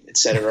cave,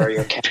 etc., or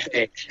your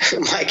cafe.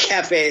 My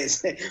cafe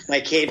is my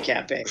cave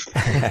cafe.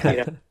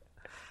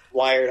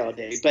 Wired all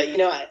day. But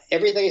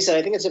everything you said,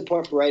 I think it's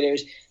important for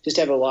writers just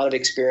to have a lot of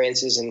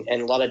experiences and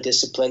a lot of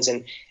disciplines.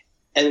 And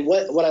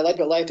what I like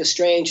about Life is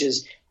Strange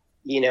is,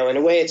 in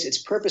a way, it's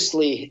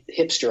purposely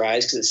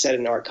hipsterized because it's set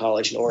in an art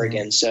college in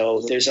Oregon.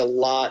 So there's a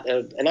lot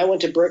of, and I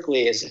went to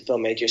Berkeley as a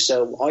film major,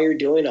 so all you're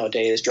doing all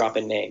day is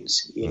dropping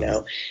names, and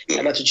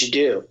that's what you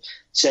do.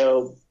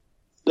 So.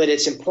 But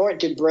it's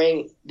important to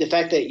bring the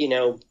fact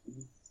that,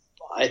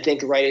 I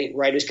think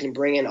writers can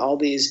bring in all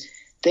these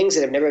things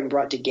that have never been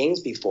brought to games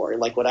before.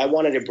 Like what I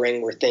wanted to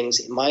bring were things,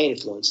 my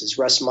influences,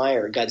 Russ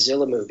Meyer,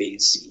 Godzilla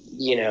movies,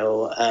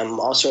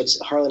 all sorts,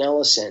 Harlan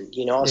Ellison,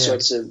 all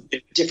sorts of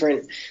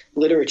different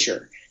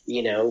literature.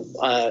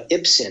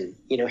 Ibsen,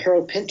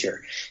 Harold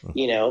Pinter,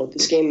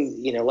 this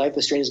game, Life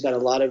is Strange has got a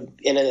lot of,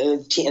 and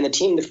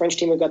the French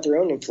team have got their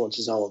own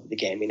influences all over the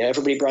game.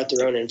 Everybody brought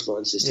their own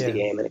influences to the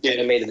game, and it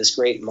kind of made it this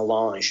great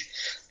melange,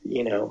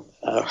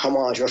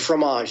 homage or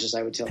fromage, as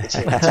I would tell the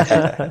team.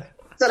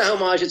 It's not a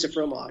homage, it's a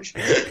fromage.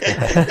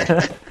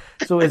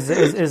 So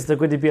is there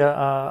going to be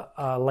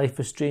a Life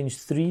is Strange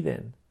 3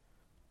 then?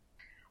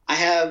 I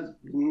have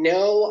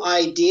no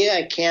idea.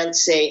 I can't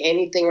say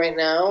anything right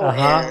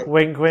now.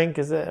 Wink, wink.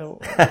 Is it?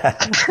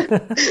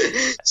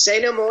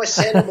 Say no more.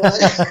 Say no more.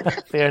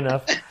 Fair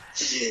enough.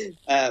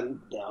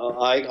 No,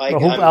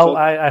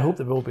 I hope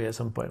there will be at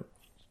some point.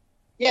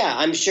 Yeah,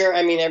 I'm sure.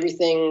 I mean,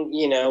 everything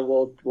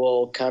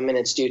will come in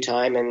its due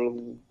time,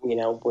 and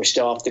we're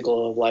still off the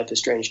goal of Life is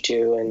Strange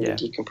 2 and the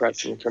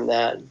decompression from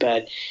that.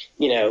 But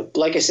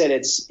like I said,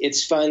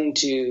 it's fun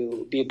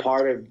to be a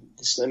part of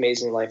this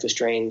amazing Life is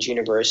Strange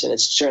universe, and it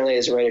certainly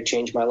as a writer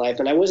changed my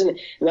life. And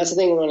that's the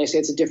thing when I say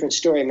it's a different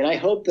story. I mean, I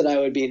hope that I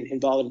would be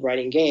involved in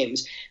writing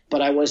games,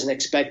 but I wasn't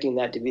expecting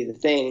that to be the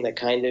thing that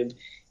kind of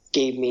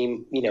gave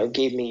me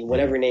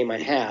whatever name I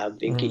have.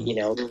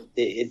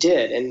 It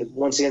did. And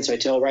once again, so I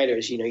tell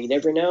writers, you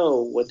never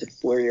know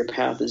where your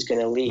path is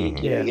going to lead.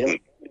 You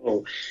don't know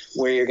know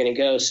where you're going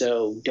to go.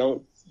 So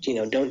don't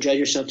judge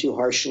yourself too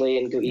harshly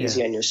and go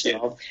easy on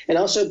yourself. And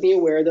also be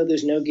aware, though,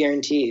 there's no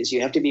guarantees.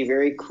 You have to be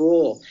very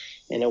cruel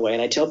in a way.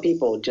 And I tell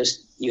people,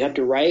 you have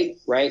to write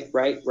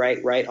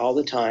all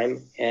the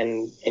time,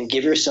 and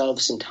give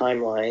yourself some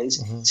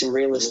timelines, some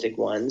realistic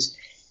ones,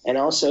 and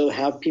also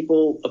have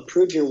people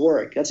approve your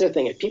work. That's the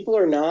thing. If people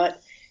are not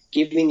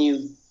giving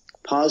you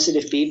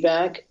positive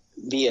feedback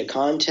via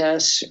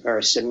contests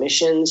or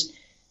submissions,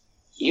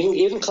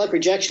 even collect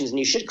rejections, and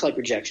you should collect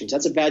rejections.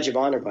 That's a badge of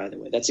honor, by the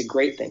way. That's a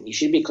great thing. You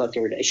should be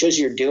collecting rejections. It shows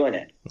you're doing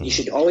it. You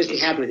should always be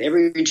happy with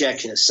every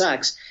rejection. It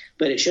sucks,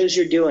 but it shows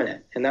you're doing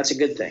it, and that's a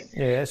good thing.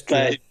 Yeah, that's true.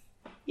 But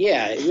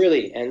yeah,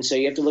 really. And so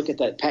you have to look at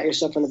that. Pat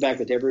yourself on the back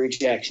with every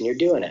rejection. You're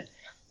doing it,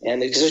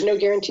 and because there's no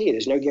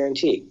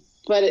guarantee.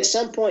 But at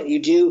some point,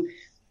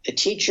 a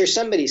teacher,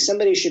 somebody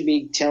should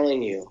be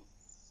telling you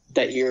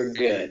that you're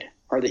good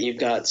or that you've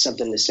got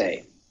something to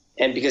say.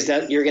 And because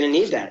you're going to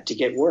need that to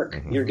get work.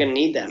 You're going to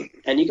need that.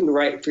 And you can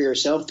write for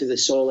yourself through the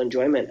soul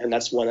enjoyment, and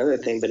that's one other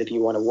thing. But if you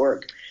want to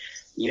work,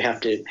 you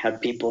have to have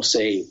people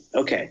say,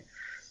 okay,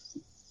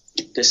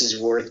 this is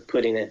worth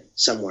putting it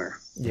somewhere.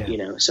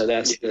 Yeah. So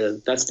that's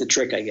the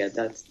trick I get.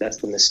 That's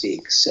the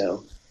mystique.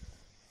 So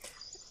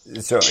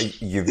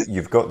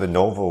you've got the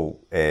novel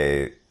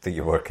that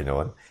you're working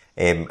on.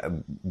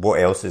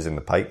 What else is in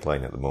the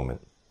pipeline at the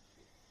moment?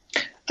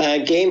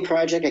 Game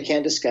project I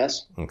can't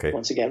discuss. Okay.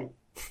 Once again.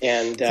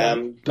 And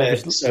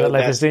Life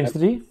is Strange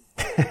 3?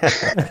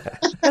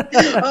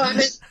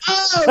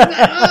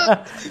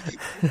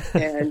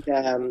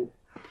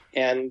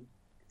 And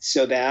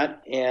so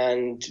that,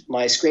 and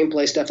my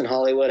screenplay stuff in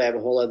Hollywood. I have a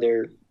whole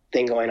other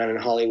thing going on in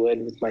Hollywood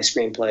with my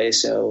screenplay.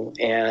 So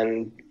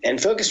and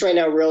focus right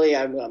now, really,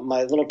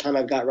 my little time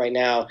I've got right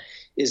now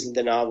is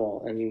the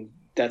novel, and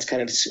that's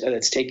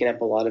that's taking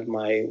up a lot of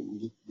my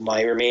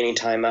remaining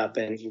time up,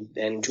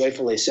 and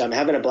joyfully so. I'm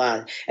having a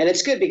blast, and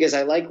it's good because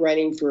I like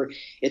writing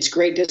it's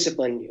great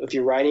discipline. If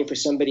you're writing for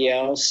somebody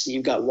else,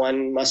 you've got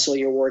one muscle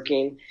you're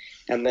working,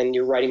 and then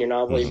you're writing your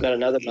novel, you've got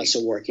another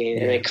muscle working,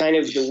 and it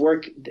the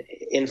work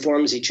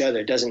informs each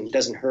other. It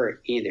doesn't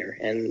hurt either,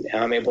 and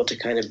I'm able to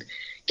kind of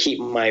keep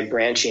my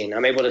branching.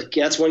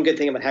 That's one good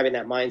thing about having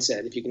that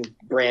mindset. If you can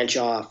branch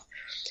off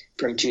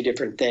from two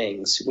different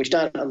things, which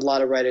not a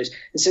lot of writers,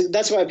 and so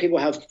that's why people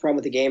have a problem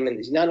with the game, and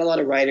not a lot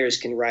of writers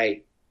can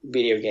write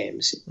video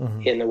games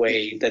in the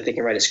way that they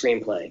can write a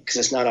screenplay, because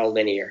it's not all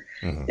linear,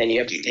 and you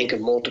have to think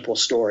of multiple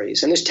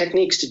stories, and there's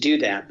techniques to do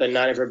that, but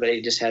not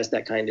everybody just has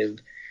that kind of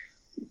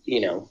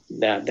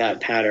that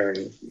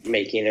pattern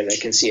making, and they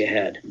can see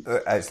ahead.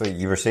 Actually,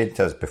 you were saying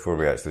to us before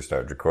we actually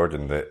started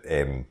recording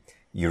that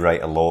you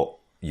write a lot,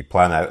 you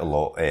plan out a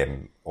lot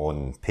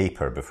on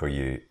paper before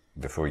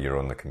you're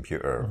on the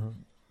computer,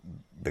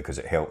 because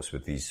it helps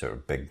with these sort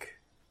of big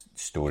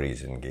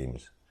stories in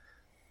games.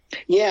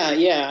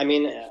 Yeah. I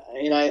mean,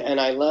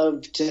 I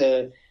love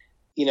to,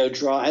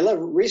 draw.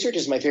 Research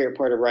is my favorite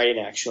part of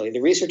writing, actually.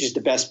 The research is the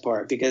best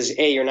part because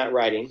A, you're not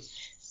writing,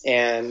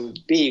 and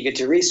B, you get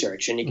to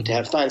research and you get to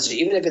have fun. So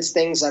even if it's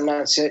things I'm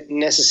not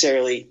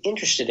necessarily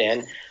interested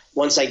in,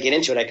 once I get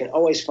into it, I can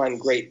always find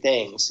great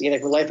things.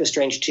 For Life is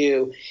Strange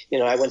 2,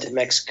 I went to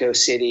Mexico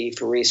City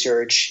for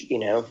research,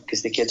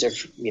 because the kids are,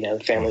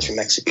 the family's from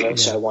Mexico.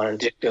 So I wanted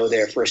to go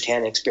there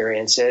firsthand and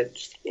experience it.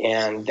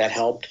 And that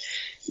helped,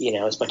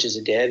 as much as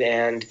it did.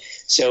 And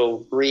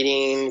so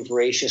reading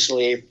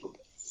voraciously,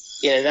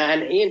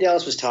 and Ian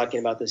Dallas was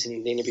talking about this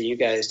in the interview you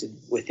guys did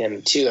with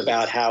him too,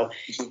 about how,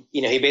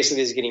 he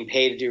basically is getting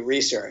paid to do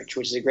research,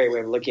 which is a great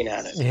way of looking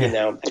at it.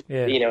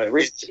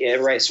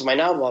 Right. So my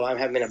novel, I'm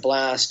having a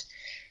blast.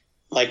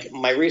 Like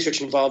my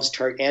research involves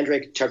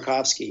Andrei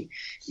Tarkovsky,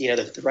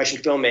 the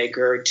Russian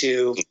filmmaker,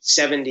 to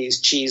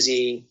 70s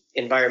cheesy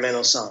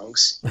environmental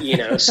songs,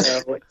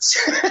 so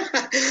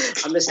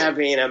I'm just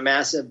having a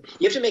massive,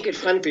 you have to make it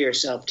fun for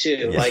yourself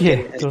too.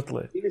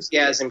 Totally.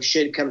 Enthusiasm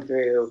should come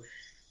through.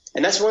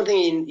 And that's one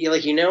thing,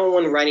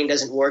 when writing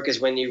doesn't work is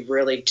when you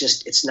really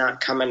it's not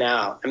coming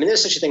out. I mean,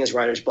 there's such a thing as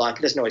writer's block.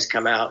 It doesn't always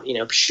come out,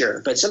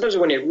 sure. But sometimes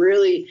when it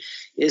really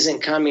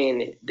isn't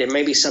coming, there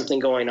may be something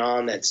going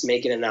on that's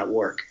making it not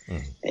work.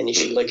 And you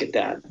should look at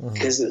that.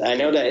 Because I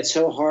know that it's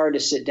so hard to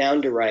sit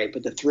down to write,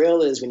 but the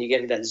thrill is when you get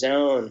into that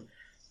zone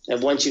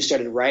of once you've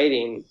started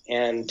writing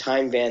and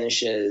time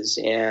vanishes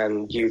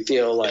and you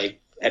feel like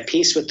at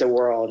peace with the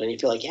world, and you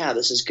feel like, yeah,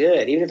 this is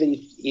good. Even if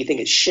you think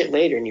it's shit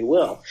later, and you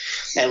will,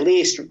 at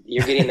least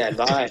you're getting that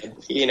vibe,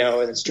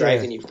 and it's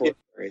driving you forward.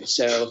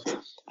 So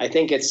I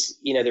think it's,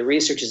 the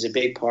research is a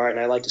big part, and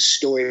I like to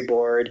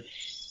storyboard,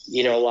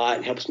 a lot.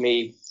 It helps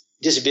me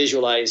just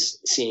visualize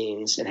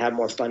scenes and have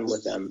more fun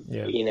with them,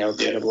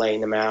 kind of laying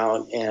them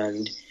out.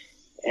 And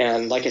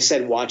like I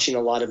said, watching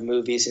a lot of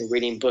movies and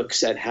reading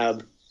books that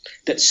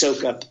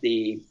soak up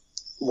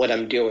what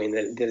I'm doing.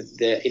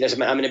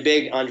 I'm in a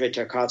big Andrei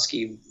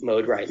Tarkovsky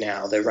mode right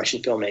now, the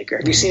Russian filmmaker.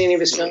 Have you seen any of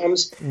his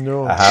films?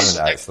 No. I haven't,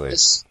 actually.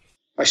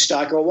 Or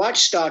Stalker. Well, watch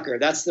Stalker.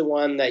 That's the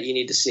one that you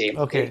need to see.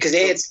 Okay. Because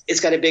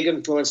it's got a big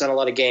influence on a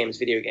lot of games,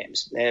 video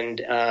games.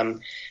 And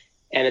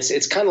and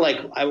it's kind of like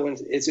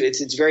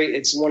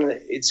it's one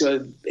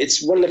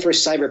of the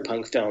first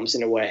cyberpunk films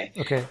in a way.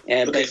 Okay.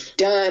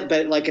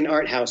 But like an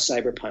art house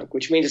cyberpunk,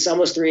 which means it's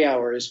almost 3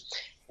 hours,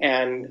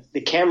 and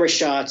the camera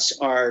shots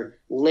are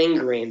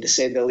lingering, to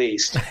say the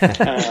least.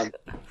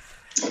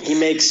 He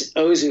makes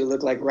Ozu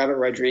look like Robert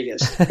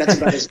Rodriguez. That's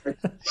about his.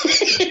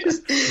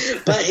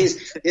 But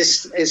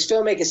his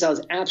filmmaking style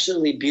is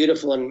absolutely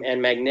beautiful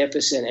and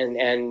magnificent,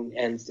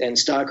 and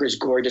Stalker's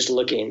gorgeous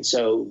looking.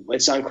 So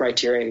it's on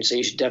Criterion, so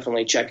you should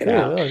definitely check it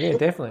out. Oh, yeah,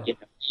 definitely.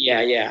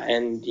 Yeah,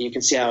 and you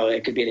can see how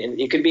it could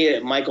be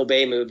a Michael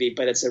Bay movie,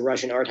 but it's a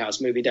Russian art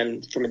house movie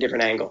done from a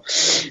different angle.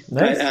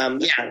 Nice.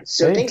 But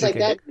so very things like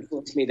that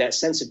influence me. That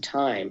sense of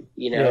time,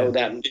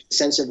 that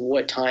sense of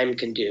what time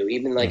can do,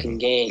 even like in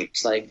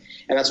games, and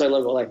that's why I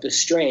love Life is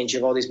Strange. You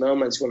have all these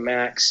moments where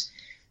Max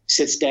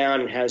sits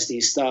down and has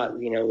these thought,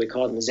 we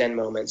call them Zen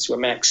moments, where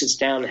Max sits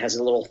down and has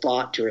a little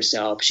thought to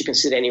herself. She can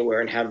sit anywhere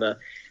and have a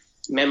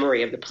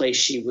memory of the place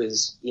she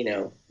was,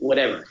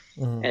 whatever.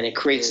 Mm-hmm. And it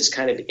creates this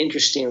kind of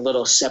interesting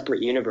little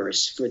separate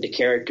universe for the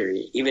character,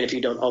 even if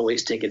you don't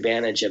always take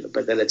advantage of it,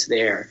 but that it's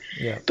there.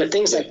 Yeah. But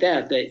things like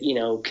that,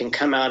 can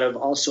come out of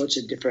all sorts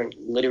of different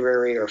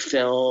literary or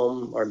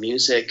film or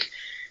music,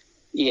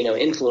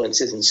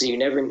 influences. And so you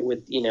never,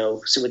 with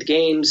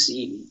games,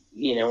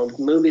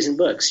 movies and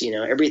books,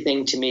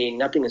 everything to me,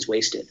 nothing is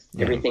wasted.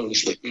 Yeah. Everything, you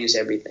should use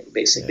everything,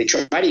 basically.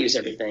 Yeah. Try to use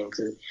everything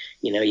because,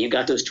 you've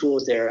got those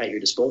tools there at your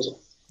disposal.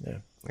 Yeah.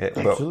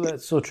 Absolutely,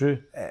 that's so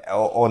true.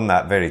 On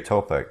that very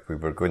topic, we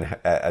were going.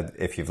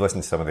 If you've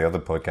listened to some of the other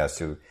podcasts,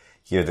 you'll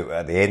hear that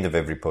at the end of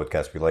every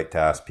podcast, we like to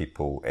ask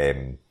people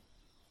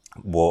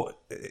what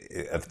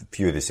a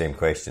few of the same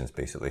questions,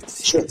 basically,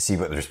 to see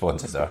what the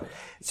responses are.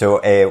 So,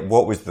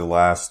 what was the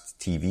last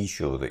TV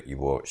show that you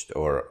watched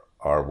or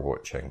are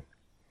watching?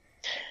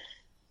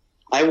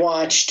 I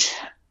watched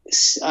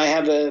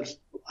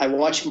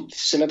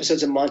some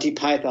episodes of Monty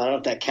Python. I don't know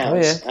if that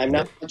counts. Oh, yeah. I'm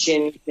not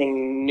watching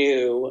anything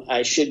new.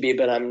 I should be,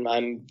 but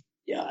I'm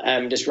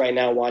just right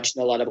now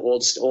watching a lot of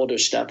older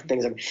stuff,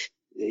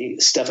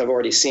 stuff I've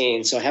already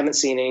seen. So I haven't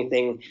seen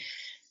anything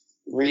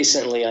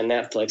recently on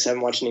Netflix. I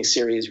haven't watched any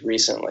series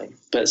recently,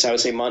 so I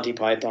would say Monty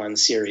Python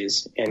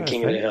series and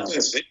King of the Hill.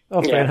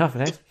 Oh, fair enough.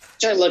 Eh?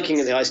 I love King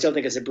of the Hill. I still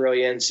think it's a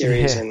brilliant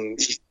series and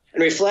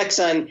reflects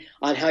on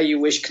how you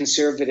wish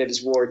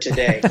conservatives were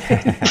today.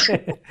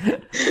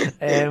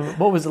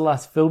 What was the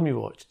last film you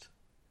watched?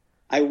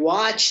 I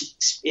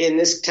watched, and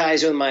this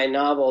ties with my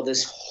novel,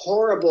 this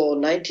horrible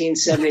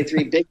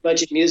 1973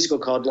 big-budget musical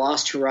called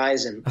Lost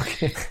Horizon.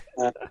 Okay.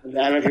 I don't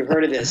know if you've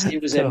heard of this.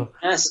 It was a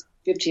massive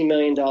 $15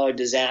 million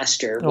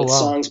disaster with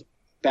songs by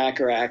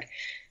Bacharach.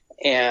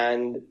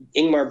 And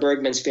Ingmar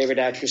Bergman's favorite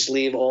actress,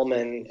 Liv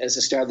Ullmann, is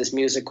the star of this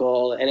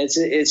musical, and it's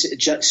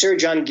Sir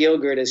John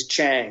Gielgud as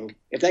Chang.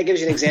 If that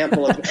gives you an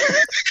example of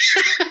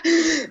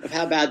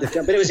how bad the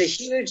film, but it was a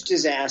huge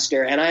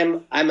disaster, and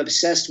I'm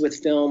obsessed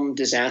with film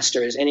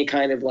disasters, any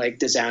kind of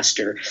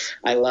disaster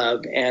I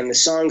love, and the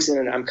songs in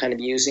it I'm kind of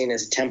using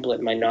as a template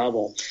in my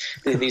novel.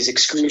 These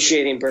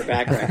excruciating Burt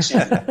Bacharach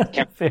songs.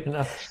 Fair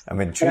enough. I'm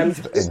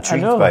intrigued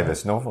by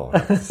this novel.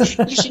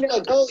 You should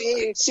go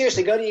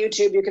to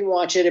YouTube. You can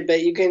watch it,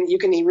 but you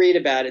can read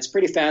about it. It's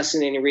pretty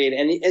fascinating to read,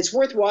 and it's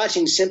worth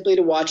watching simply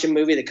to watch a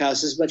movie that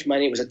cost as much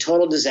money. It was a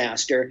total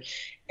disaster.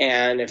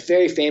 And a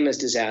very famous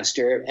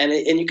disaster, and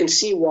you can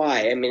see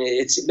why. I mean,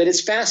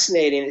 it's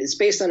fascinating. It's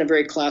based on a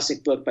very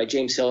classic book by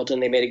James Hilton.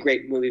 They made a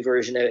great movie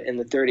version of it in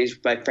the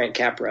 30s by Frank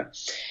Capra,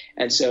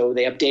 and so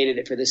they updated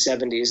it for the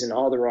 70s in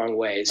all the wrong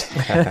ways.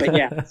 But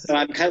yeah, so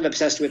I'm kind of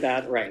obsessed with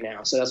that right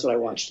now. So that's what I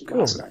watched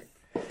last night.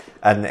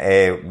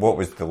 And what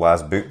was the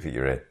last book that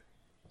you read?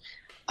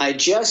 I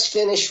just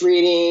finished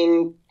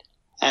reading.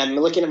 I'm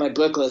looking at my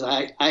book list.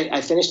 I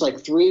finished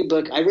 3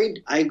 books.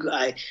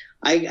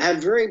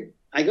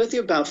 I go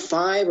through about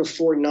 5 or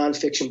 4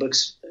 nonfiction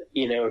books,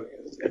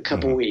 a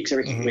couple weeks,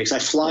 every couple weeks. I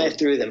fly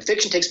through them.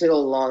 Fiction takes me a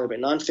little longer, but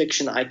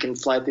nonfiction I can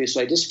fly through.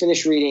 So I just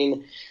finished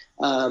reading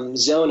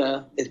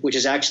Zona, which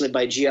is actually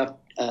by Geoff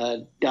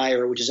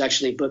Dyer, which is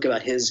actually a book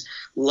about his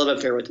love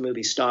affair with the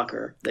movie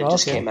Stalker that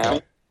just came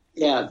out.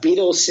 Yeah,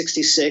 Beatles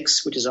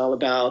 66, which is all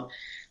about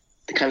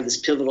kind of this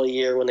pivotal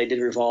year when they did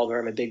Revolver.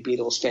 I'm a big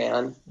Beatles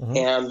fan. Mm-hmm.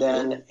 And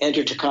then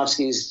Enter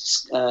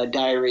Tarkovsky's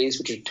Diaries,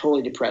 which are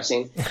totally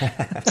depressing.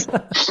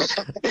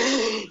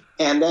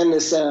 And then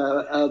this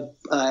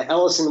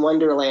Alice in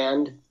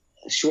Wonderland,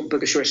 a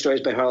book of short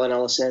stories by Harlan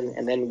Ellison,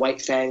 and then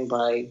White Fang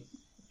by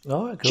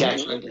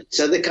Jack London.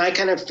 So I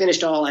kind of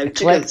finished all. I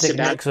took a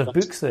mix of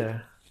books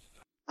there.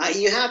 I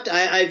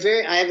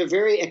have a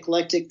very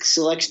eclectic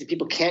selection.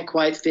 People can't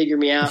quite figure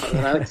me out.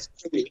 I'm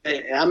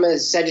a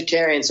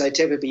Sagittarian, so I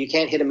tip it, but you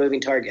can't hit a moving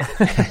target.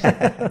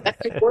 That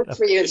could work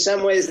for you in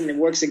some ways, and it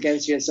works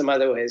against you in some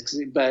other ways.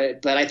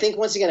 But I think,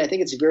 once again,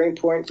 it's very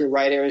important for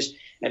writers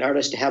and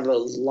artists to have a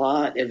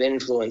lot of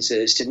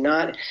influences.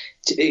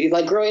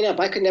 Like growing up,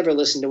 I could never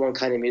listen to one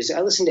kind of music.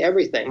 I listened to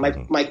everything. My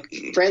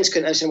friends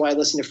couldn't understand why I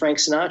listened to Frank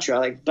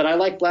Sinatra. But I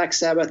like Black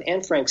Sabbath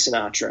and Frank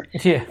Sinatra.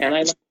 Yeah. And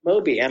I like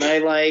Moby, and I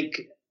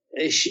like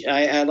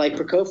I like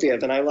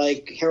Prokofiev, and I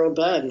like Harold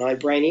Budd, and I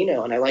like Brian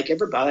Eno, and I like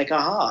everybody. I like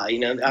Aha.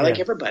 I like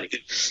everybody.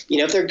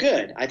 If they're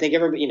good, I think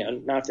everybody.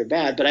 Not if they're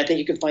bad, but I think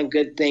you can find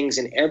good things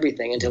in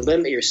everything. And to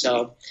limit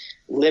yourself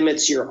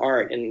limits your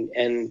art. And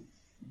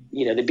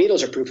the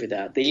Beatles are proof of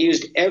that. They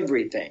used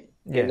everything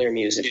in their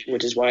music,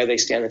 which is why they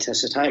stand the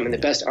test of time. And the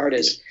best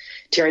artist,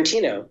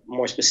 Tarantino,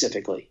 more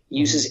specifically,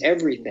 uses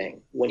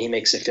everything when he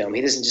makes a film.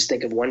 He doesn't just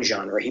think of one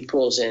genre. He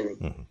pulls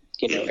in.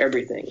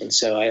 Everything. And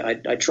so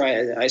I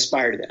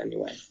aspire to that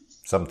anyway.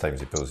 Sometimes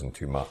he pulls in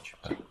too much.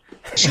 But.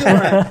 Sure.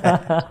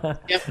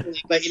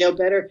 Definitely. But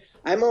better.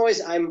 I always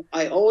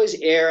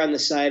err on the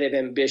side of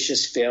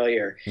ambitious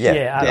failure.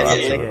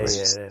 Definitely.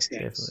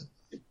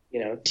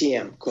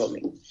 TM, quote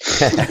me.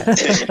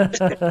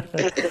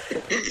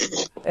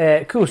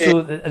 Cool. So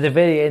at the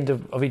very end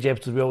of each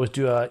episode, we always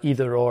do a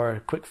either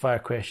or quick fire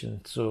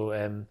question. So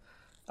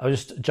I'll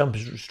just jump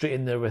straight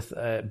in there with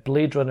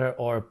Blade Runner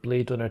or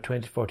Blade Runner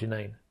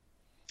 2049.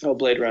 Oh,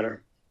 Blade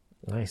Runner.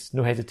 Nice.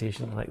 No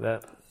hesitation like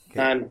that.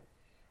 Okay.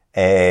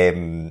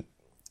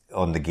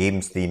 On the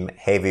games theme,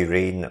 Heavy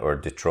Rain or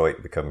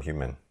Detroit Become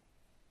Human?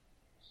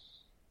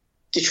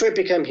 Detroit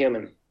Become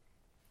Human.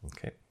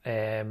 Okay.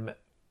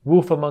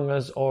 Wolf Among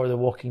Us or The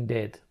Walking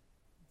Dead?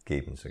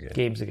 Games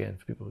again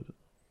for people.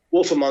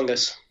 Wolf Among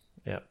Us.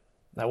 Yeah.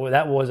 That's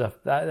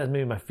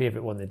maybe my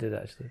favourite one they did,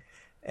 actually.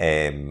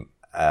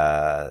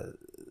 A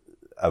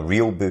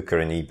real book or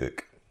an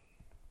e-book?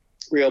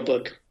 Real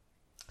book.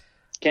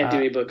 Can't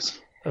do e-books.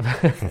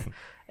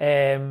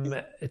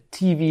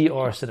 TV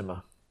or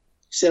cinema?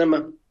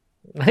 Cinema.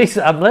 Nice.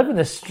 I'm loving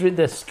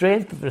the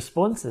strength of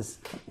responses.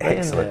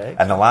 Excellent.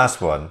 And the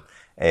last one,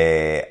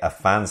 a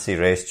fancy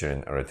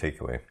restaurant or a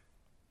takeaway?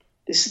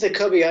 This is the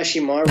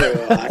Kobayashi Maru.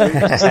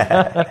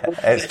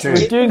 It's true.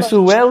 We're doing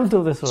so well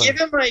until this one.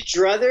 Given my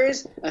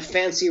druthers, a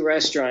fancy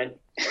restaurant.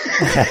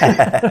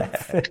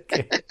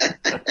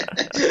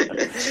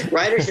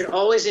 Writers should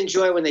always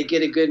enjoy when they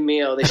get a good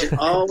meal. They should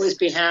always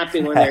be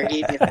happy when they're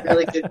eating a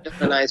really good,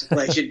 nice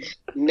place. Should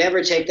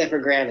never take that for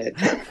granted.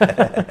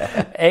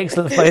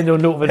 Excellent final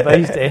note of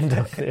advice to end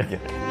on there.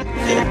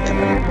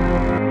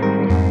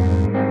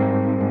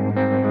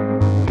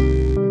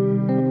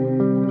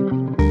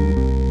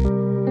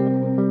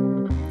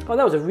 Oh,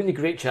 that was a really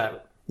great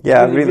chat.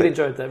 Yeah, I really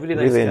enjoyed that. Really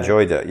nice. Really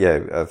enjoyed it.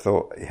 Yeah, I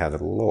thought he had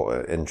a lot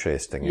of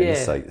interesting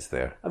insights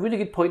there. A really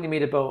good point he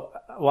made about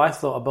what I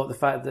thought about the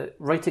fact that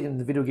writing in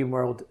the video game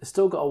world has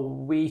still got a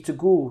way to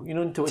go.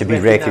 Until it's to be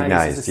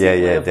recognised.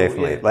 Yeah,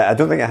 definitely. Yeah. Like, I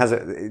don't think it has.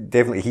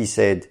 Definitely, he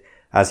said,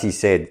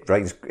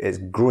 writing it's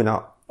grown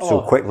up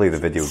so quickly. The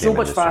video game so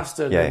much industry.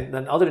 faster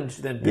than other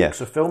than books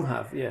or film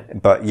have. Yeah,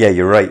 but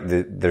you're right.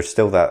 There's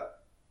still that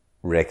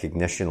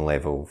recognition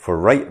level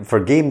for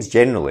games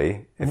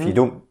generally.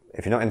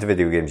 If you're not into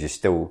video games,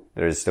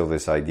 there is still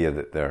this idea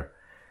that they're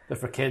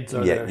for kids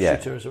or they're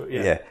shooters.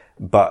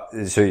 But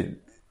so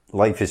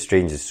Life is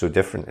Strange is so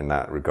different in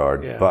that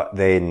regard. Yeah. But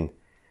then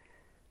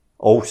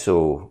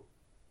also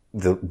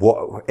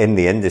in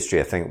the industry,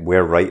 I think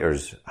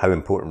how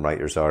important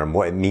writers are and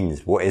what it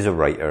means. What is a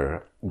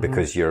writer?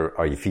 Because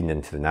are you feeding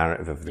into the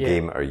narrative of the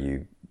game? Are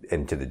you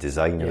into the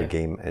design of the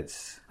game?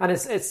 It's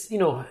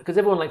because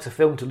everyone likes a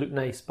film to look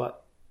nice,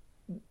 but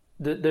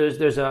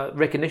there's a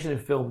recognition in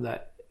film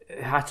that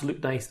it has to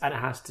look nice and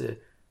it has to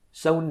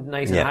sound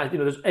nice. Yeah.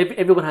 And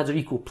everyone has their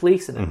equal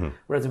place in it. Mm-hmm.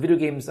 Whereas in video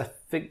games, I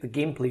think the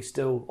gameplay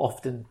still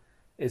often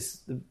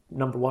is the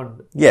number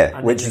one. Yeah,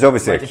 which is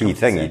obviously a key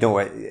thing. You don't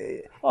want, you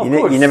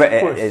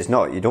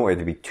don't want it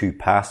to be too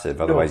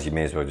passive. Otherwise, you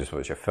may as well just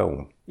watch a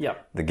film. Yeah,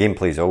 the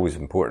gameplay is always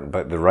important,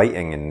 but the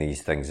writing in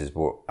these things is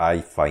what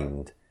I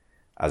find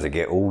as I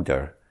get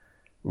older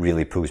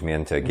really pulls me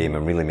into a game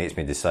and really makes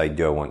me decide,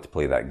 do I want to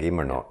play that game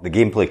or not? The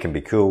gameplay can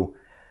be cool.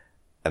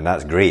 And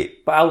that's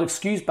great. But I'll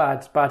excuse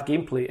bad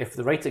gameplay if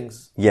the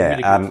writing's really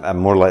good. I'm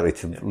more likely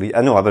to lean, I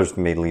know others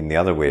may lean the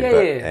other way.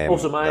 Yeah.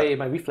 Also,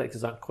 my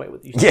reflexes aren't quite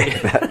what they used to be.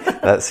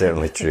 That's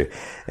certainly true.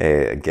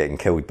 Getting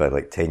killed by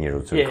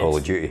 10-year-olds in Call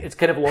of Duty. It's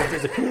kind of lost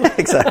as a cool.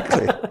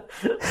 Exactly.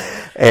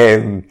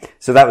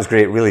 So that was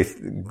great. Really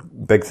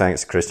big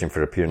thanks to Christian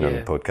for appearing on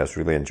the podcast.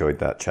 Really enjoyed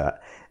that chat.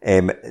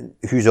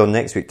 Who's on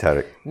next week,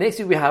 Tarek? Next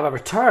week we have a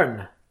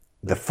return.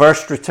 The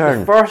first return.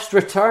 The first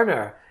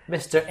returner.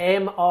 Mr.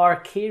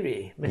 M.R.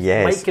 Carey.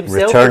 Yes, Mike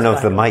himself. Return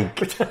of the Mike.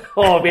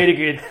 Oh, very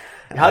good.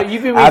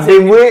 You've been I've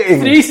been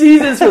waiting 3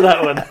 seasons for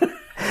that one.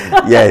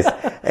 Yes.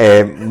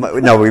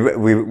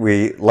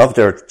 We loved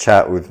our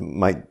chat with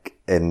Mike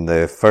in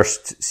the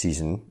first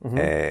season. Mm-hmm.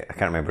 I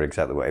can't remember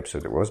exactly what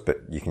episode it was,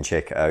 but you can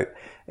check it out.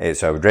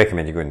 So I would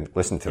recommend you go and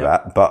listen to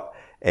that. But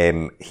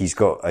he's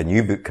got a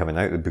new book coming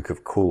out, the Book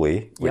of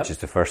Coley, which is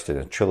the first in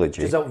a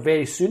trilogy. Which is out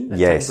very soon at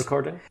time of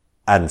recording.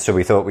 And so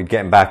we thought we'd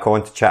get him back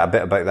on to chat a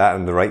bit about that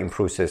and the writing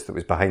process that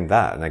was behind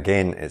that. And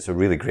again, it's a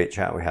really great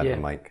chat we had with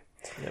Mike.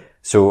 Yep.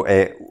 So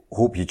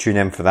hope you tune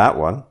in for that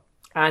one.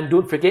 And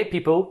don't forget,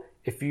 people,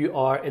 if you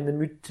are in the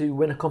mood to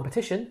win a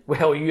competition,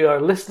 well, you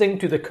are listening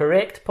to the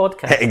correct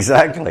podcast.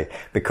 Exactly,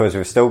 because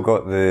we've still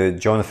got the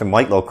Jonathan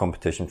Whitelaw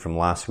competition from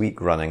last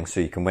week running, so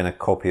you can win a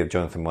copy of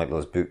Jonathan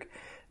Whitelaw's book,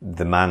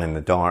 the Man in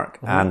the Dark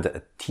and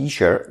a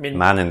t-shirt,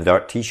 Man in the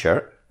Dark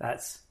t-shirt.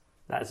 That's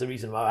the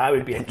reason why I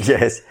would be interested.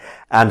 Yes.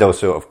 And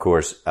also, of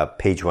course, a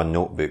Page One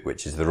notebook,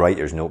 which is the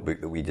writer's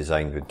notebook that we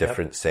designed with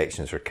different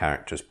sections for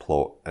characters,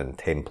 plot and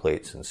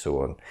templates and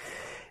so on.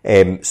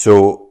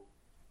 So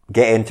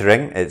get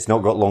entering. It's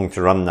not got long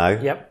to run now.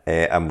 Yep.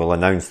 And we'll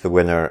announce the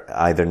winner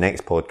either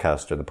next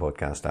podcast or the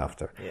podcast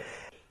after. Yeah.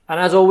 And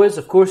as always,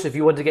 of course, if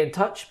you want to get in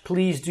touch,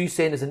 please do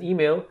send us an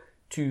email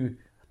to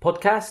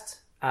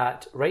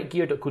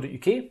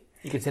podcast@rightgear.co.uk.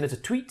 You can send us a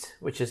tweet,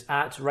 which is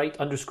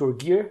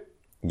 @right_gear.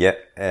 Yeah,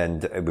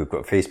 and we've got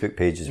a Facebook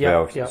page as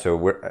well. Yep.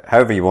 So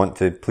however you want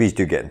to, please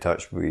do get in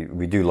touch.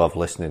 We do love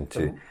listening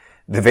to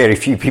the very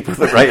few people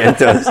that write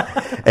into us.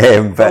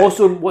 But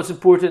also, what's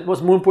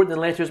more important than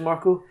letters,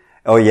 Marco?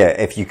 Oh yeah,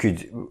 if you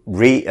could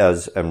rate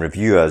us and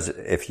review us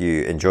if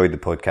you enjoyed the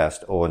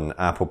podcast on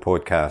Apple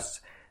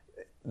Podcasts,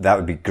 that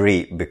would be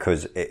great,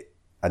 because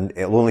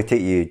it'll only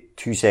take you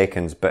 2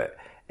 seconds, but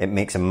it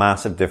makes a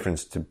massive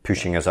difference to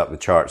pushing us up the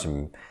charts,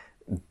 and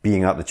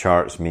being up the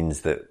charts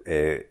means that,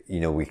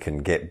 we can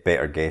get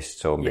better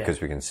guests on,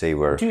 because we can say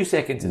we're 2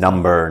 seconds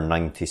number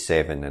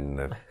 97 in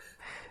the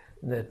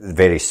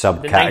very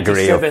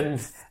subcategory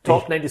of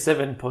top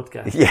 97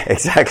 podcast. Yeah,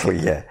 exactly.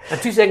 Yeah.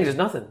 And 2 seconds is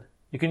nothing.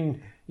 You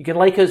can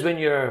like us when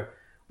you're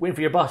waiting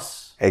for your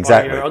bus.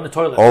 Exactly. Or you're on the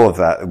toilet. All of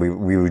that. We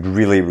would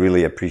really,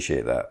 really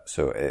appreciate that.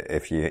 So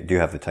if you do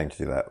have the time to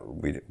do that,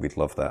 we'd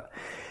love that.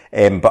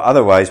 But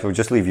otherwise, we'll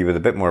just leave you with a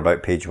bit more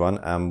about Page One,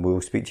 and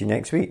we'll speak to you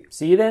next week.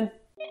 See you then.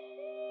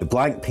 The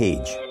blank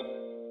page.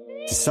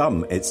 To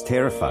some, it's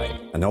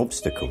terrifying, an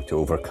obstacle to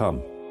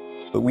overcome.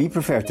 But we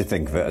prefer to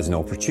think of it as an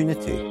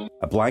opportunity,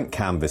 a blank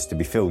canvas to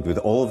be filled with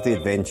all of the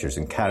adventures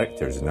and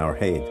characters in our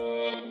head.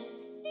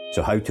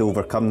 So how to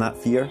overcome that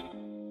fear?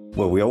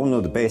 Well, we all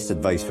know the best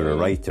advice for a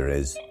writer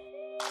is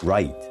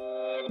write.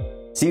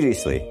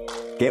 Seriously,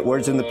 get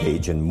words on the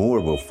page and more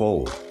will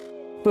follow.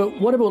 But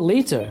what about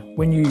later,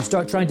 when you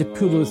start trying to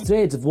pull those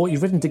threads of what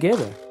you've written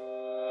together?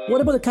 What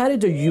about the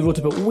character you wrote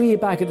about way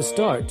back at the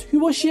start? Who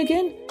was she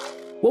again?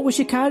 What was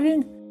she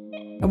carrying?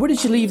 And where did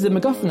she leave the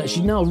MacGuffin that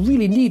she now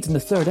really needs in the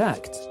third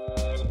act?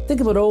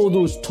 Think about all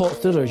those top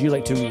thrillers you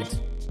like to read,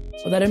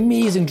 or that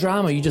amazing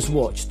drama you just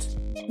watched.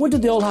 What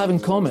did they all have in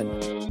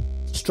common?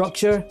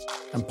 Structure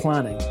and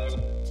planning.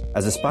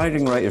 As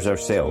aspiring writers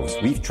ourselves,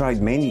 we've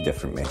tried many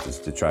different methods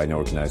to try and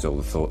organise all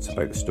the thoughts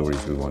about the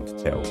stories we want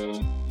to tell.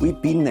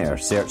 We've been there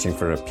searching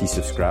for a piece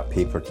of scrap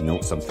paper to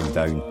note something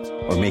down,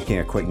 or making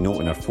a quick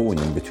note on our phone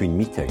in between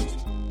meetings.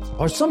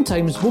 Or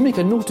sometimes we'll make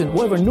a note in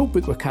whatever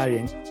notebook we're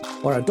carrying,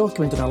 or a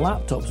document on our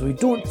laptop, so we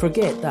don't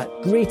forget that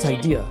great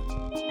idea.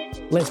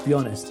 Let's be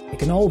honest, it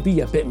can all be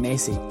a bit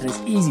messy, and it's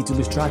easy to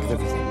lose track of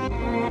everything.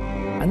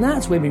 And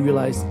that's when we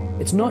realised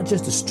it's not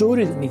just the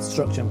story that needs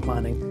structure and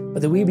planning,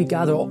 but the way we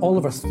gather all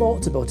of our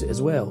thoughts about it as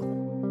well.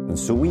 And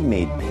so we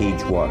made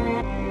Page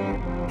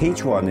One.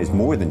 Page One is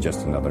more than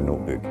just another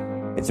notebook.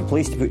 It's a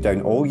place to put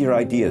down all your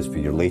ideas for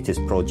your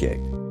latest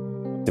project,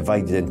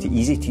 divided into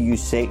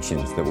easy-to-use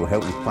sections that will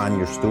help you plan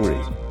your story,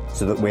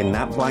 so that when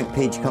that blank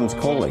page comes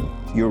calling,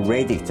 you're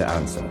ready to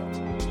answer.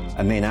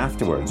 And then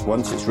afterwards,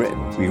 once it's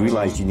written, we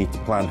realised you need to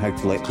plan how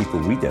to let people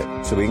read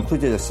it, so we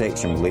included a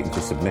section relating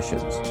to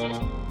submissions.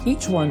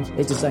 Each one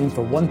is designed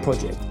for one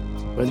project,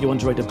 whether you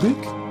want to write a book,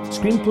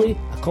 screenplay,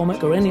 a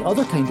comic, or any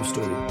other kind of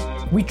story.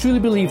 We truly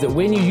believe that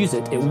when you use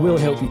it, it will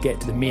help you get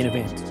to the main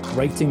event,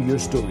 writing your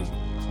story.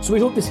 So we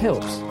hope this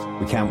helps.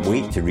 We can't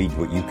wait to read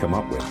what you come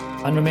up with.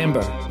 And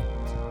remember,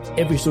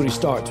 every story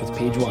starts with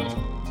Page One.